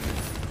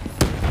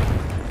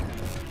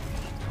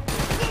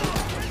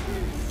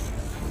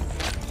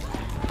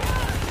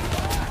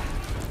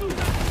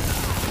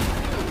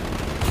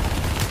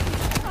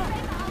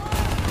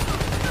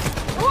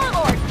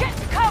 Warlord, get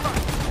to cover!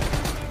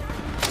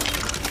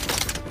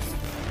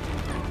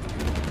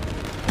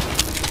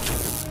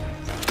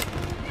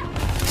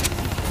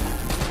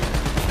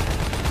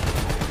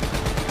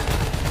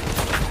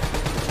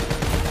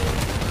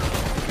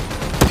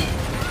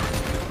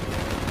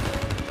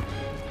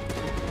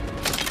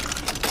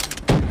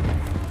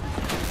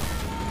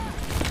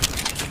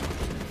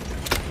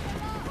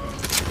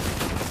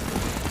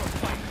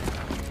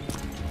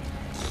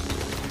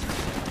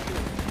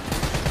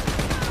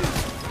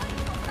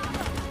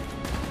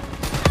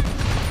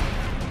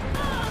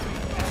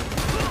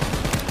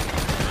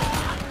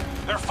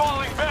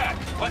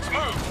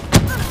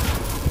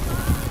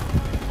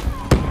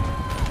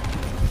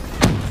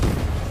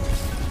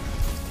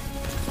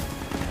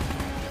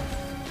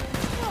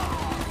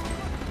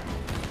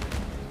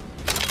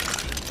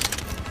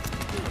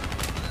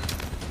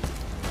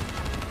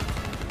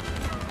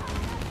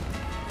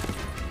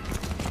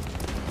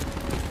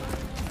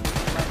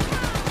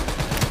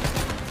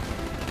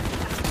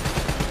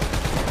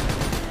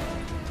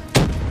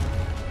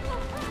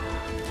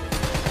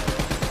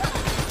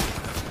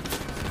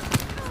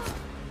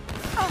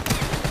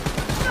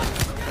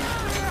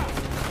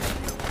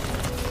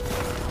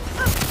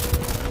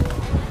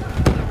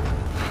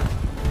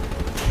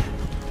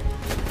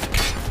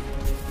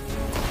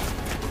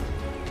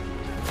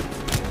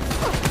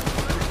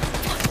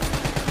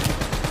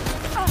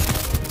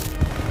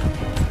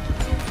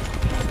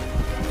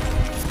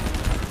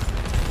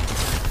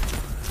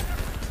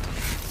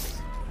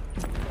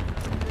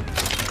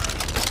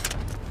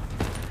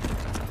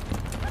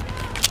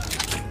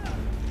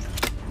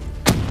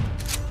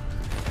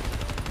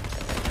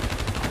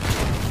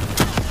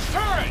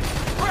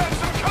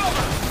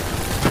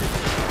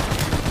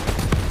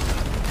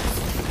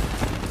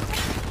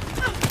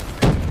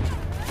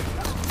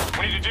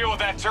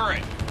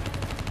 turret.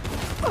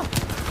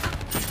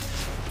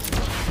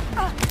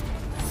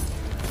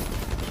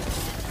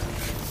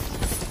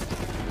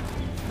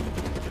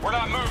 We're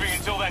not moving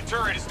until that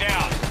turret is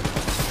down.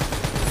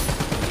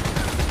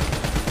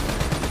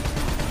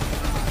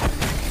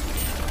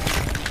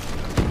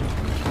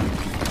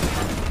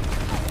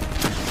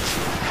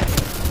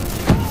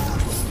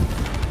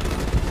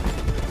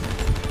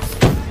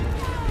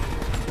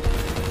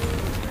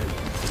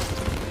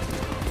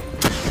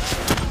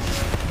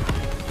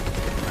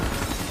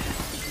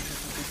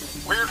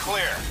 We're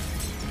clear.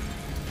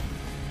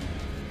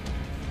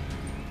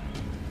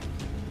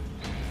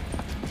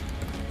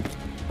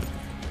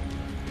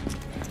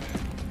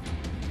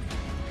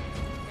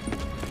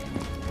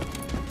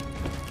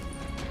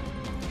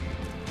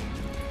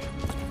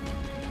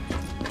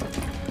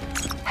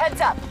 Heads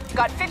up.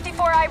 Got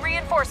 54I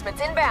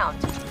reinforcements inbound.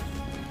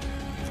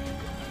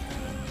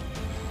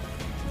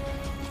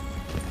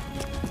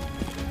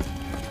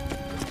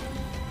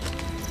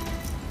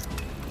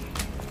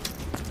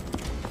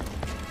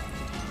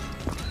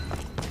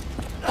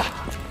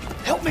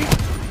 Help me,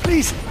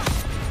 please.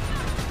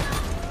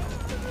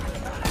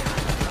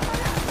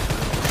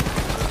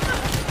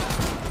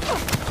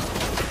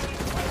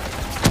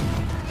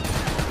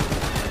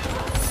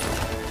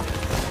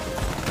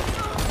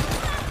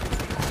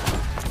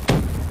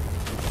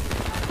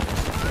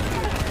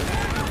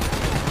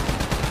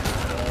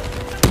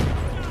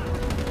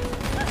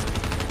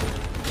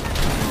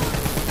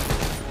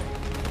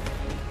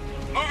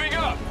 Moving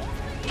up.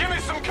 Give me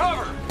some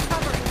cover.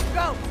 Cover,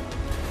 go!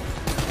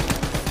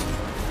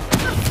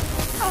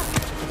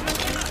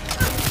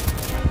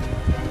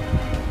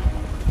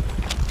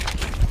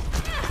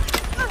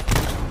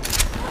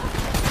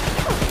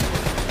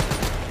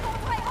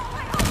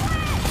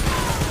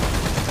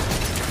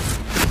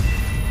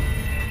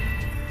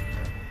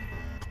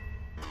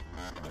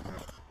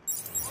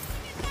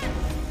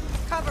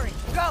 Covering,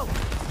 go!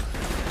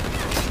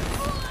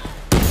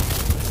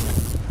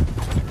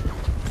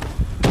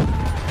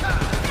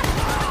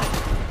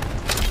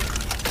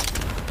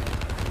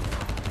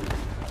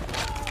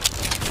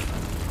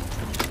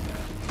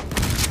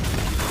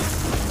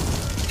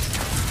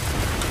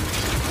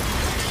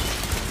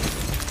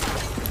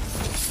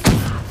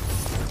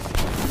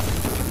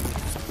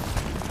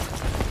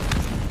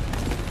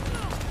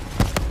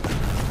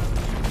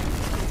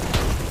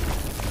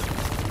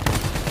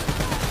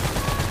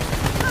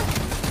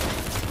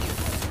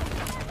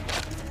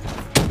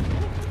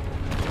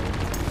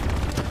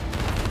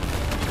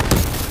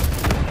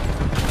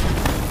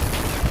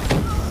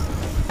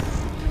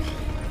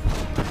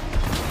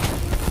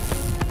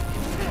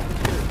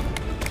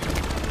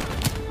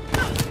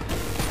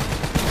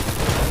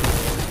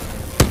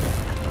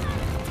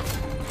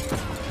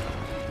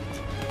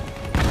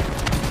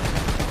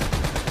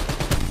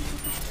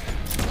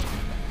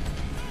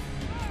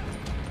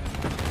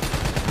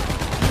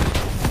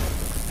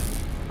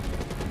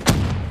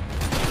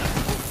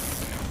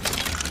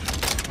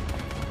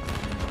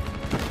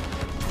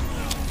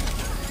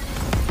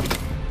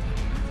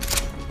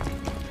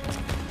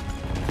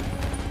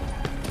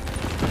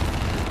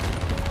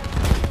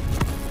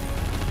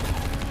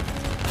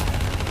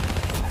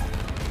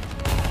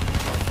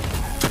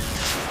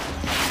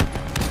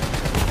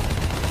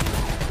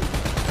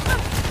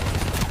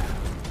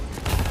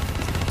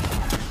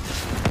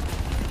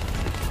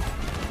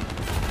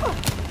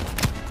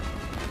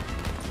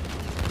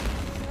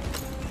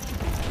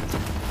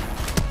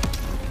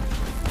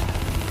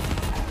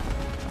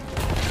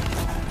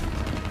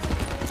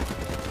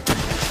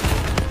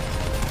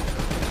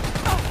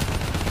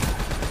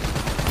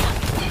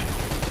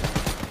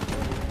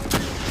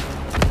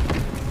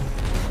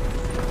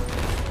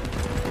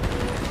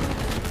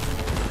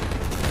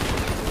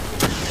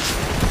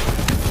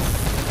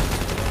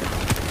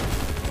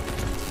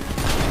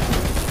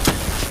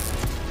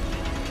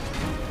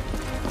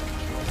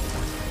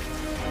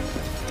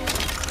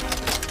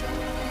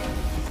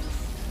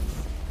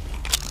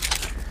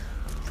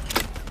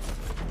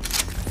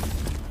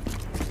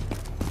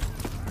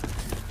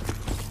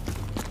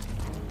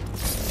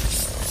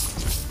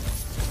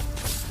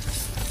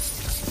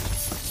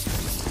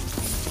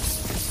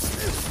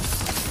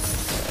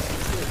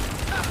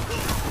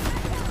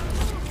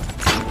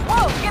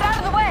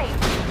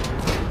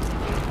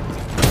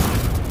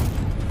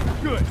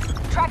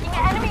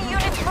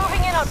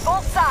 on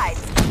both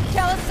sides.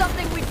 Tell us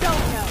something we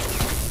don't know.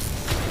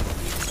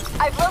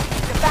 I've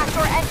located the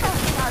backdoor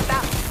entrance in our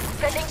mountain.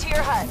 Sending to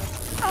your HUD.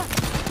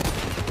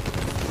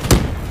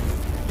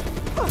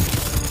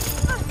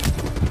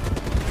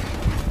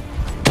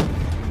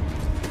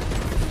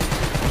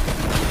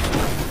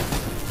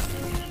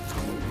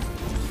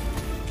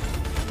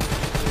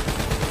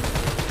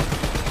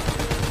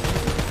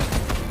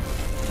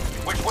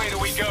 Which way do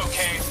we go,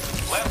 Kane?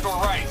 Left or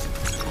right?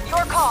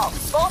 Your call.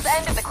 Both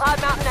end of the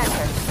Cloud Mountain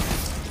entrance.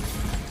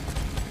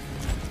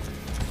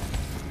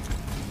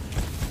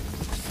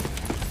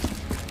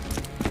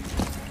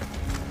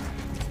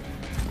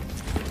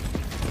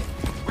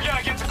 We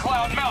gotta get to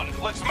Cloud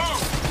Mountain. Let's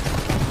move!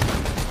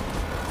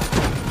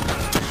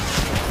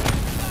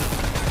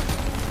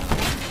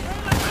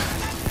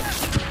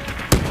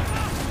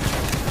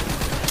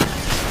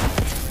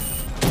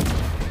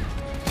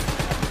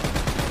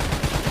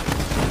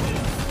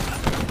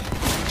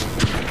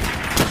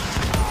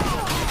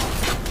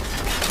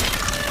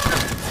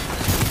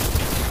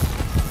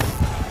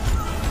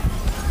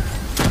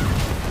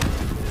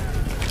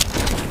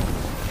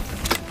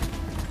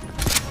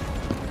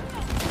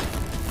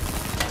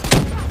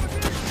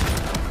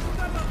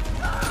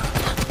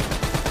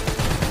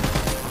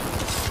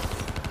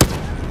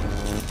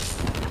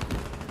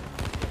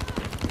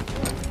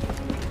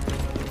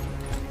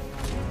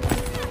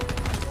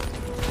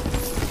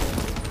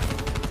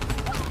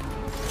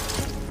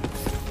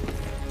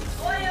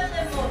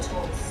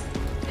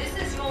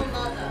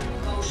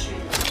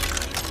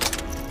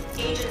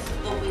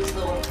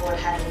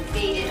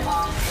 invaded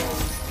our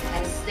home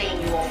and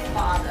slain your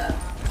father,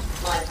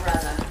 my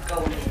brother,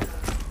 Golden.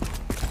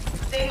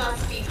 They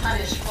must be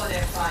punished for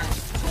their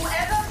crimes.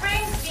 Whoever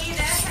brings me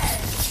their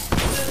head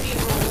will be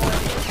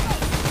rewarded.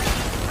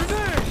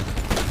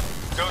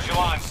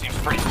 Gojulan seems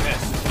pretty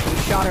pissed. You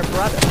shot her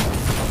brother.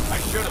 I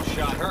should have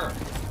shot her.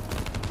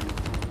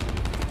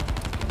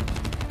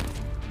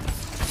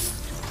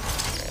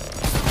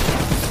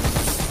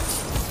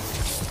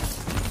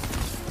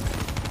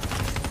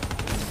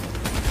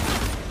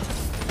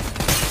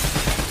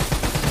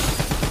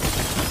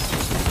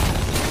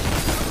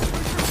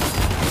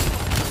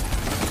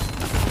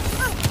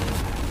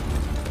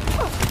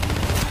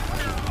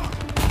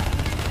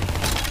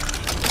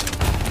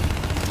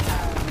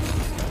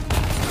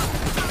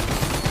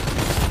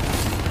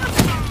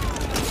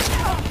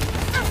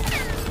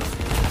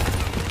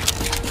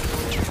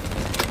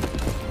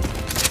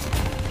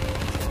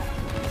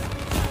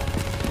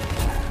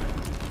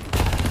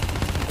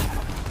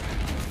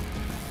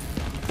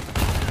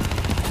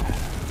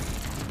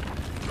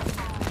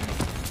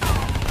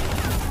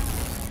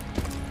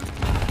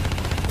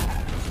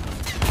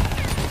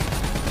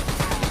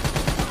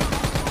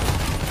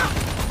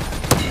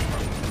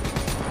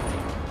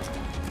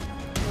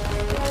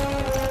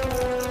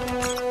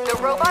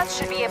 Robots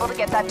should be able to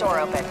get that door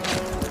open.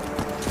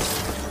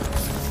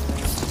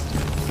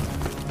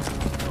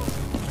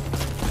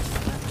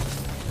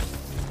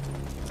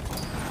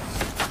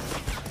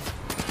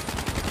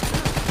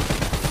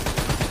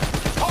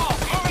 Paul,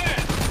 moving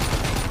in!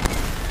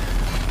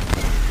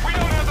 We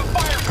don't have the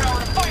firepower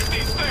to fight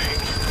these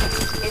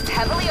things! It's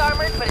heavily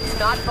armored, but it's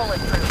not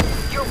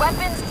bulletproof. Your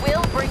weapons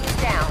will bring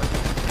you down.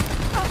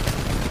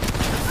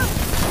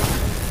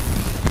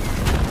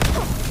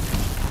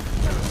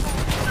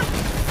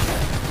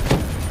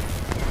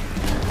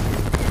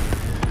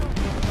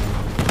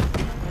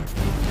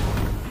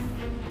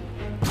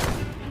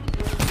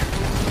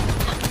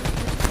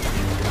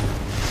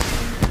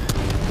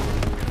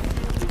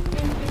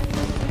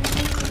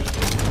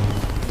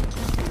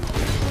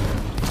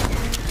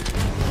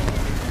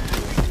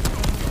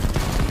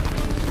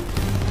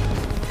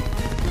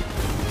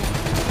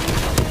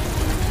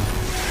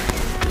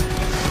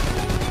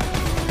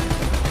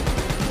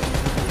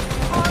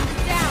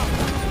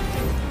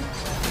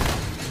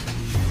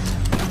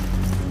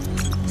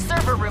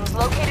 Rooms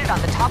located on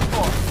the top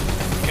floor.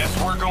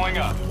 Guess we're going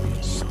up.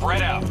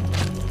 Spread out.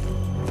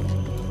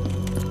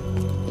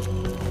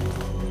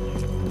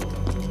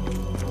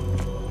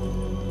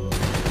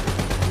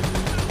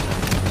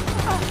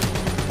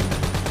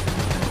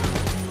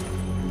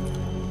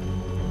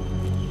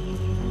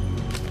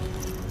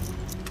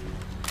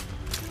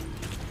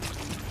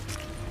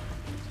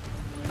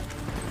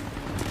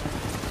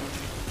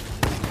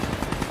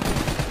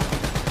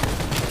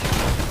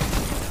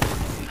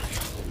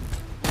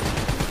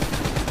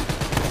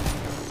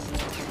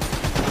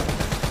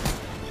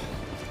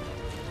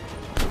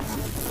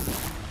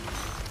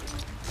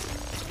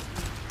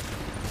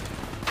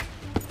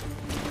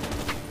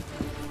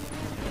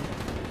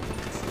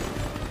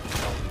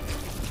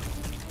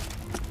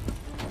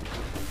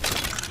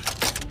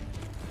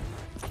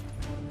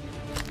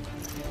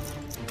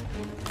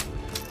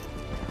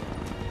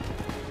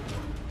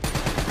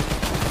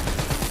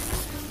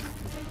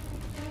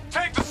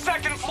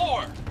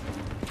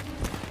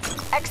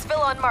 Exfil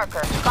on marker.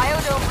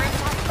 Biodome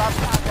rooftop above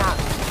Cloud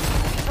Mountain.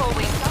 Control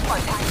wings up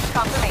on package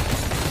confirmation.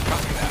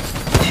 Copy that.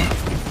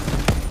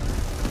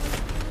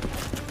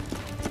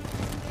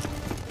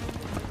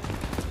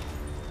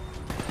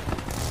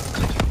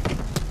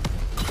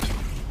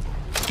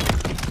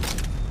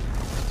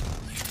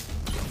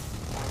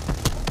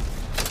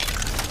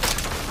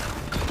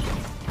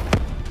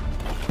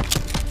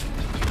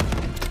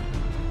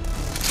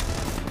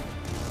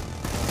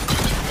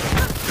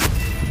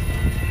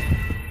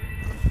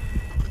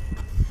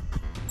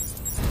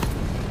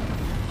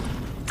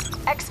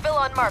 Exfil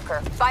on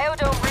marker.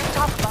 Biodome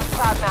rooftop above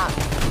Cloud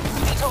Mountain.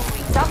 Control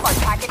wings up on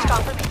package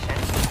confirmation.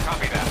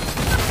 Copy that.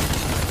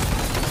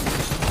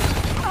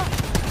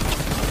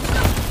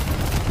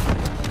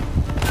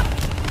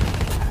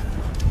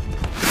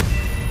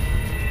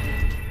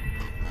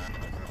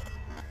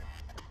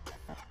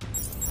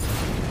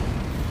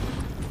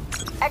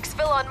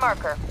 Exfil on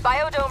marker.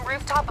 Biodome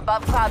rooftop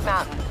above Cloud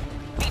Mountain.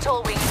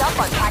 VTOL wings up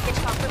on package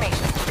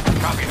confirmation.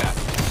 Copy that.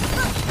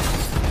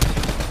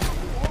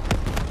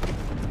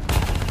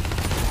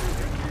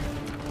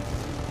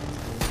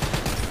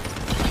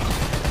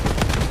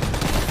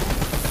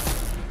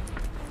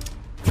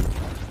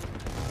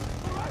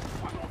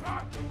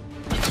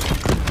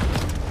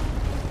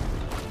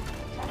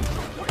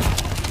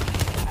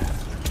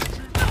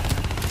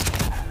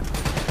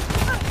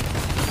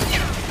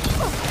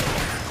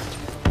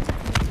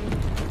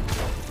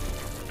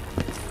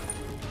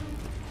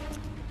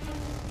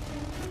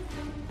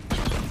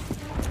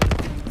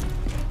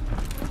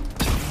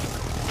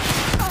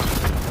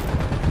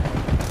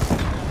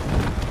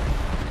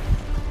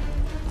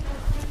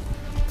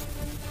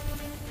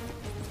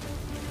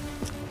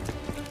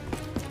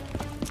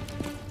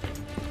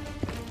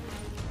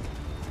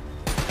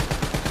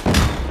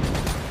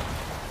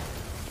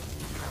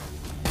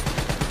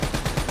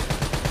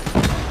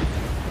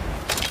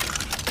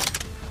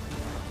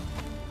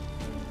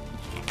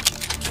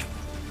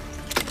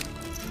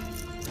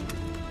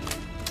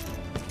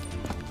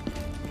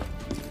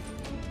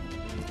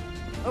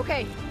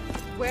 Okay,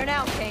 where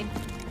now, Kane?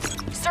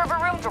 Server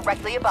room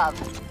directly above.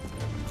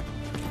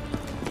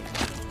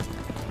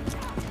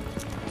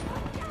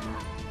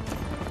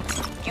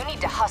 You need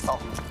to hustle.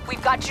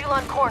 We've got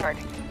Julan cornered.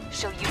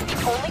 She'll use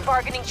the only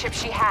bargaining chip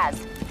she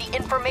has, the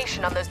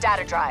information on those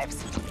data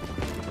drives.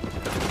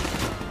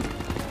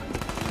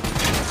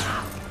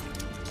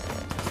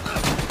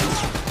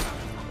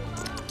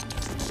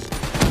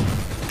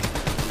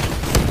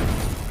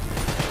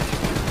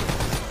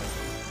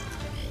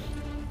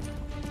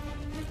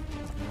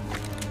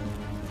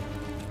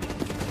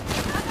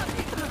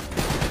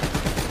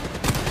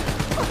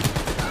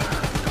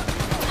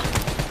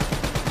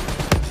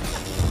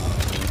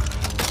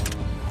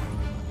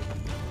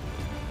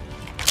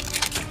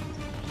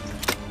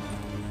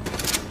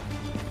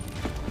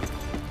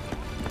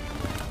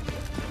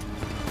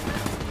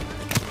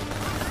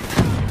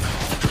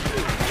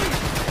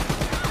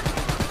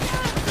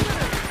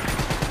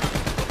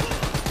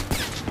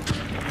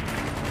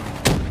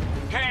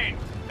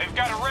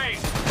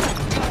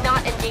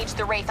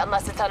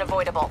 Unless it's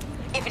unavoidable.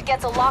 If it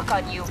gets a lock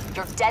on you,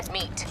 you're dead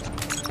meat.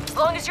 As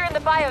long as you're in the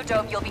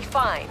biodome, you'll be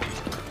fine.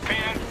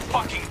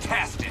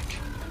 Fan-fucking-tastic.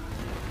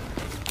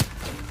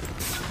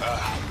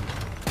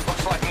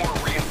 Looks like more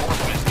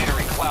reinforcements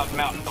entering Cloud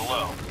Mountain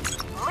below.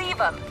 Leave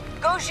them.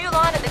 Go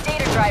Julan and the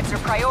data drives are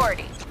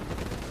priority.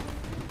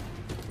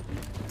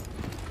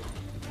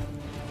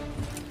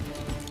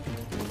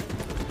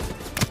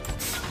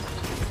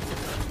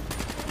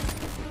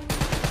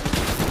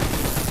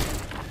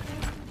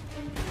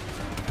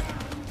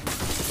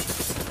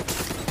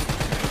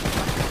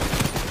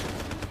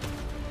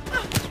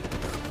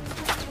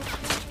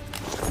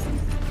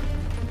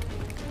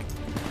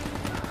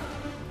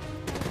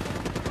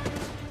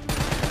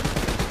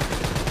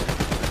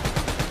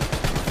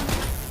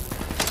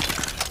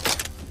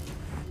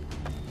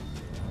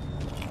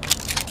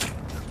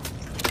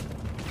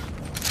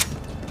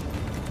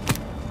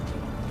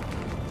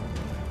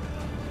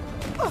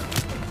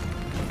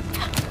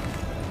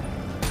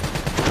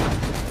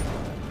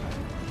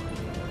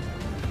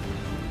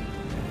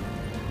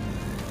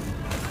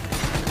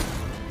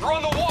 They're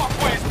on the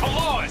walkways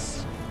below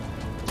us!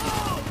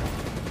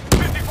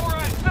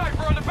 54-eye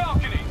sniper on the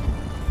balcony!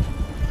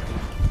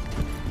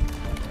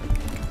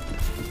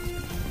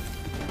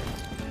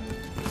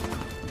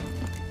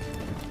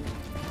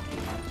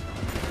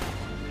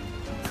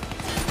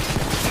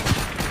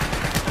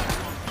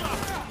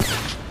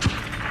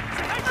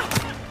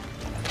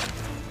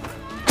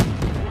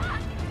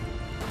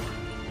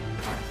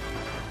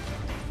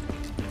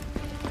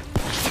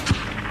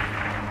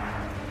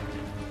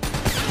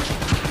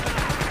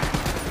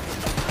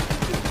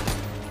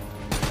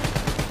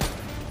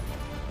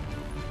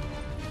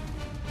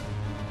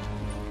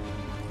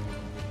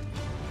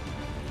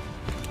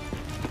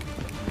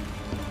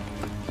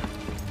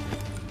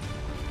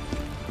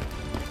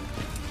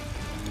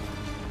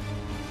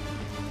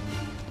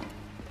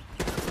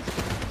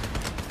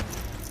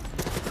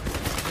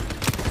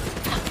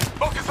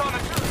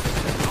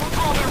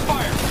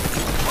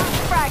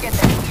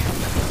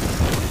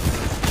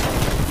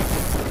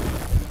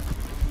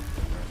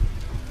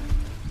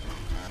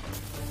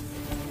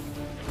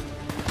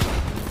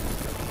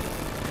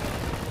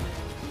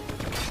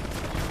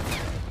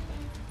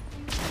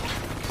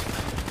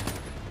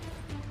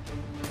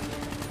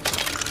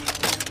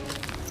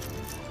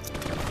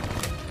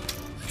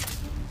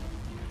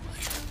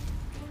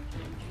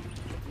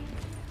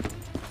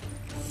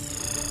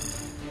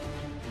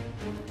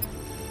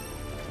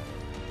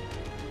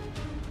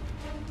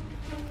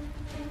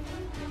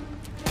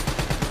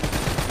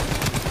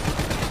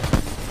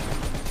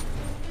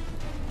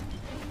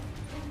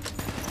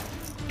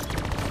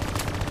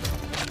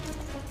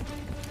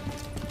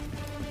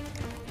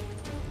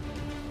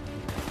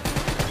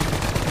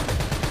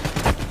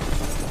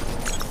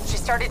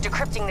 Started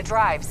decrypting the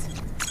drives.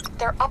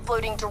 They're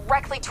uploading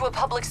directly to a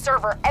public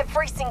server.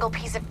 Every single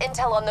piece of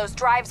intel on those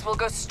drives will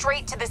go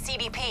straight to the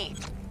CDP.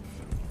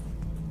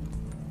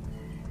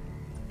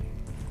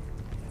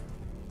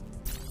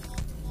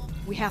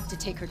 We have to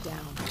take her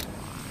down.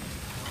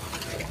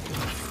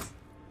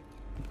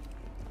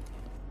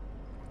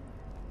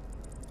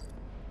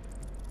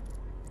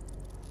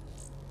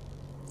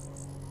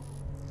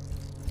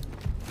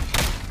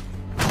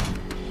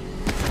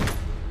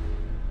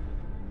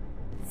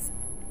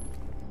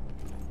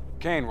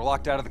 Kane, we're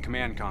locked out of the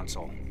command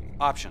console.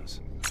 Options.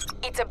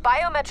 It's a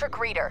biometric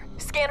reader.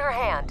 Scan her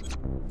hand.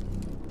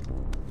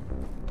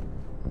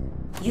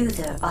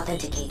 User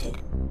authenticated.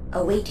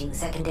 Awaiting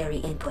secondary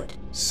input.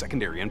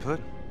 Secondary input?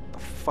 The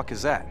fuck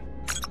is that?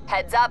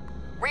 Heads up.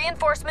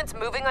 Reinforcements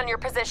moving on your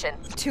position.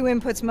 2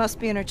 inputs must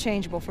be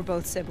interchangeable for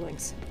both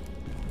siblings.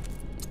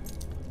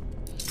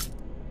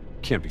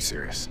 Can't be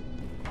serious.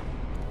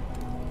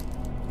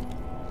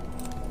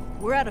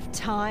 We're out of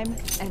time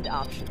and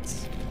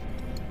options.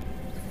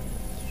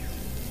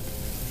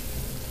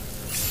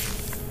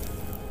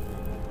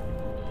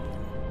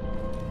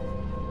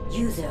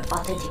 User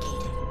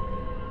authenticated.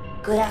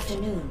 Good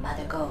afternoon,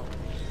 Mother Go.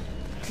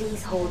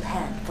 Please hold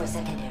hand for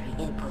secondary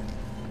input.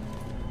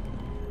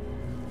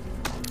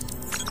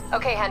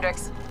 Okay,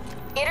 Hendricks.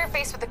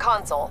 Interface with the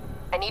console.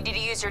 I need you to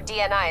use your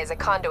DNI as a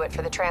conduit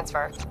for the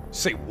transfer.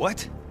 Say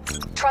what?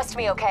 Trust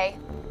me, okay?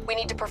 We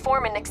need to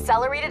perform an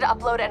accelerated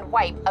upload and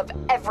wipe of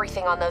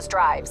everything on those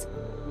drives.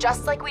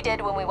 Just like we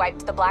did when we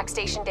wiped the Black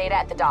Station data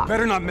at the dock.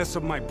 Better not mess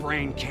up my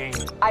brain, Kane.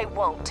 I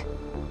won't.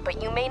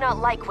 But you may not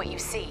like what you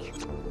see.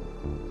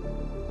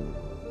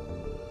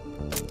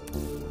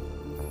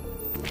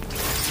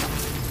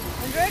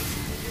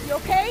 Hendricks, you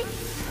okay?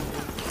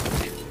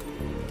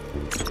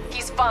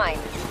 He's fine.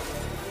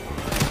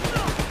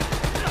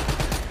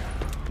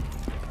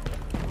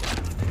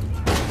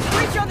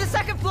 Breach on the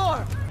second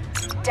floor!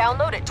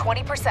 Download at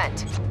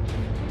 20%.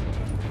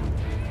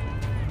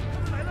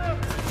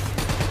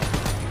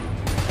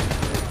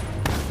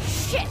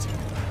 Shit!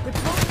 They're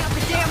blowing out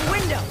the damn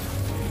window!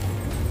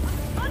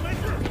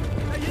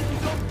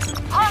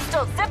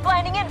 Hostiles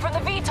ziplining in from the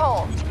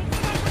VTOL.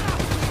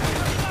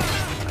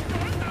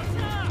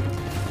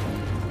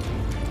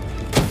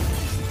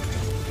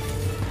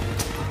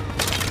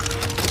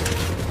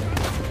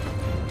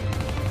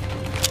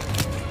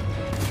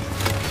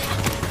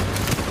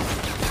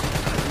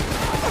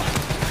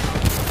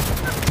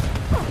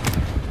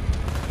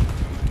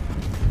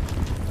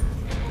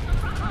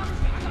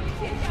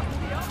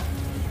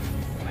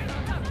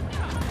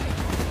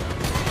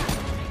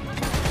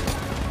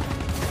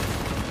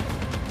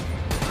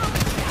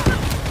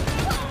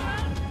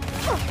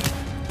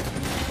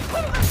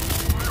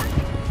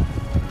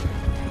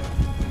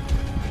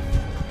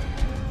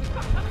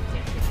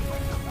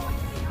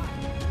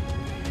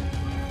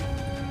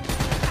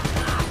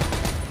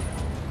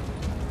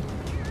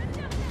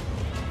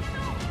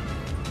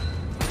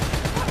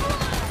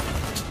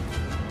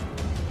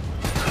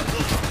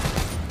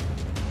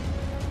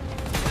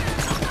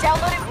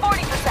 Download at 40%.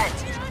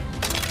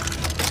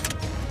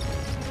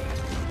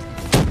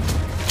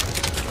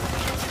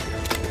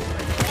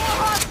 More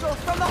hostiles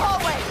from the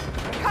hallway!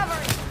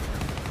 Covering!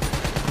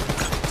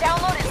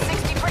 Download at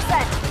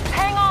 60%.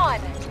 Hang on!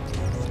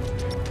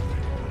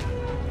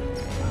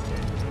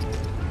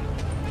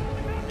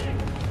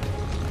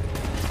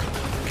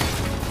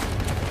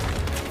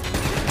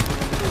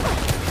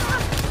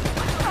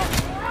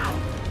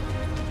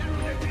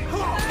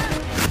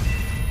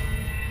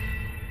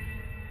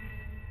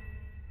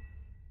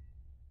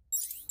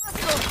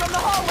 Hostiles from the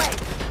hallway!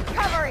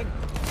 Covering!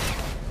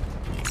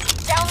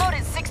 Download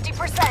at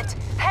 60%.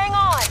 Hang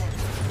on!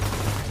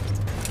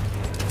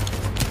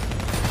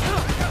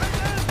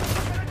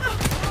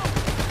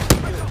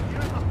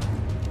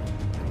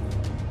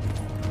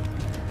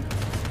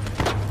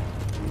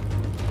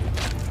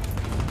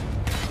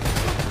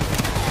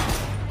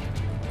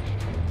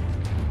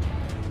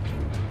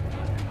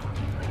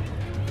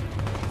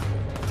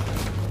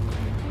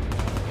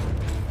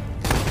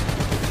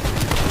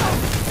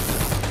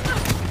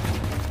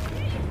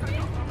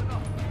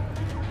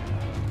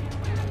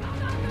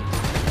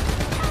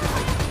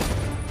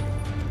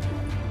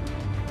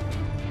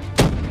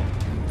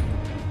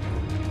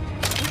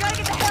 We gotta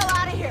get the hell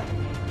out of here!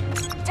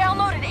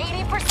 Download at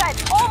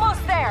 80%.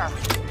 Almost there.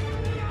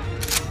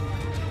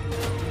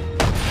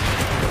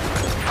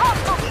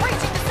 Hostiles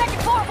breaching the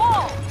second floor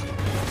wall.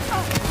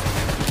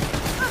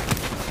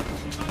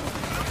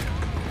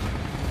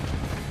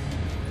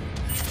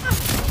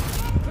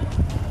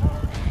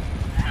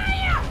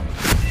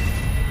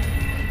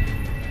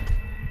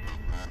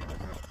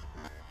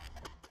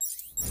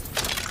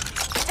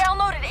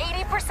 Download at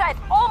 80%.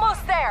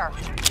 Almost there.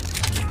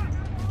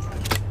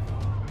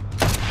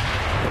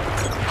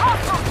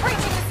 Hostiles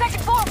breaching the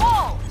second floor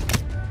wall.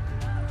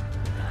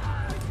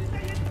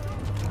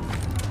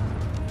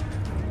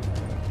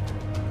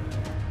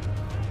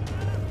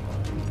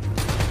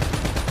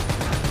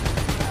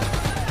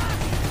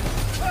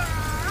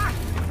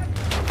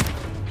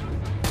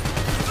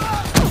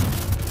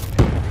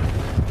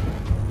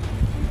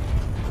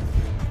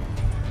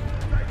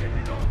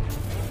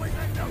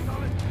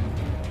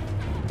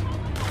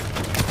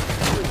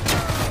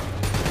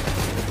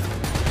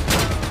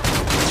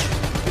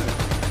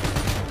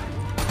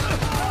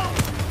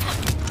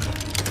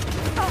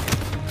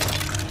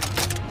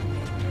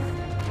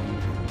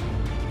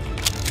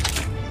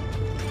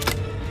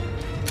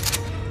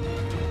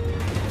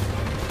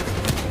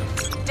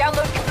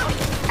 Download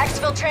complete.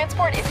 Exfil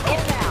transport is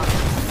inbound.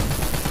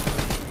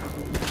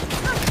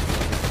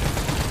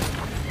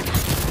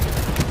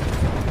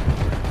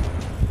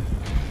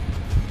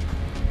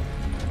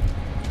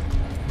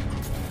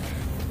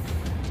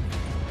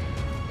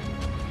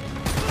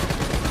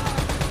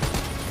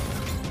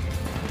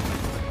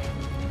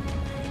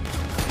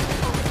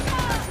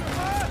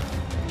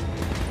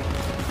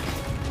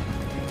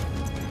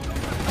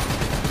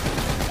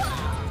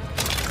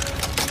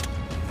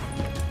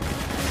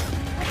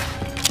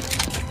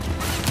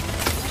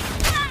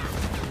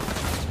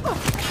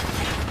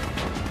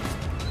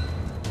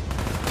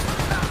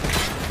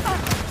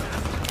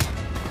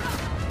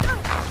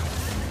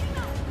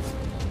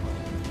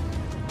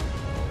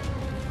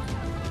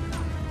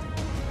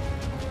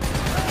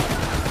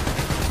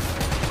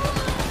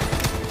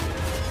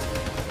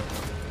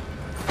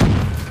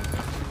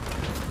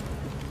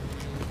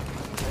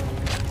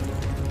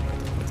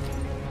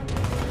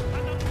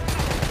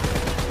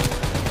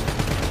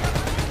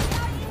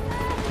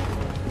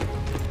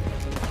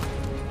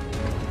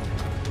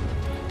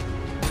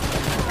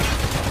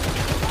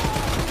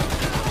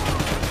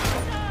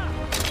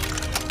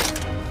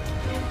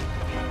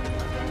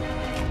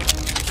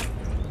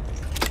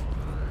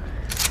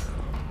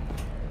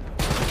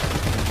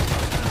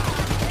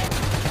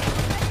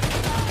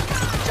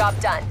 job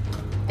done.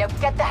 Now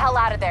get the hell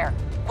out of there.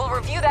 We'll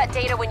review that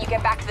data when you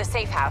get back to the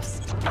safe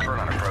house. Burn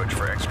on approach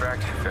for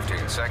extract.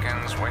 15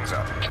 seconds. Wings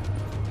up.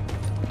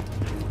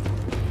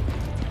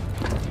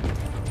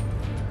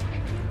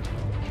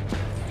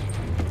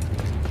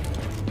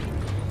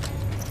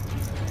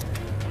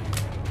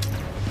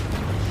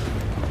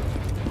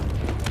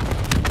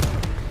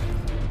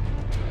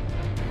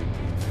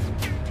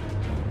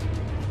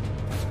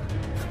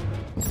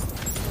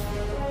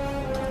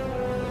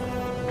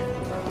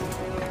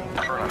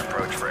 Burn on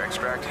approach for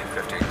extract.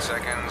 15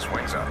 seconds.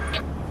 Wings up.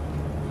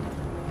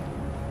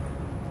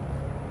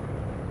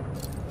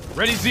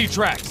 Ready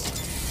Z-tracks.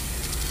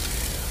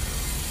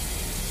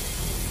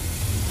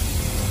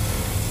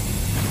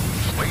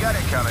 We got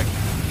it coming.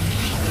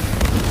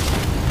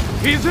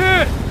 He's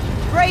hit!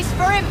 Brace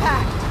for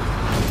impact!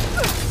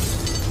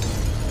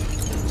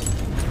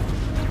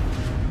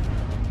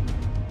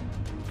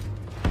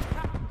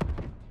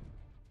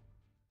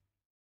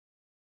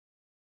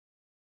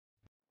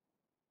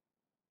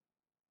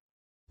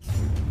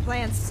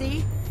 Plan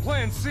C?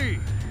 Plan C.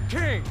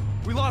 King,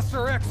 we lost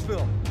our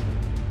exfil.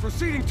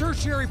 Proceeding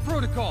tertiary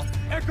protocol.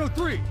 Echo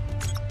 3.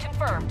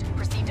 Confirmed.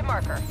 Proceed to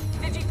marker.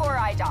 54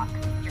 I dock.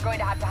 You're going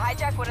to have to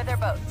hijack one of their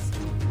boats.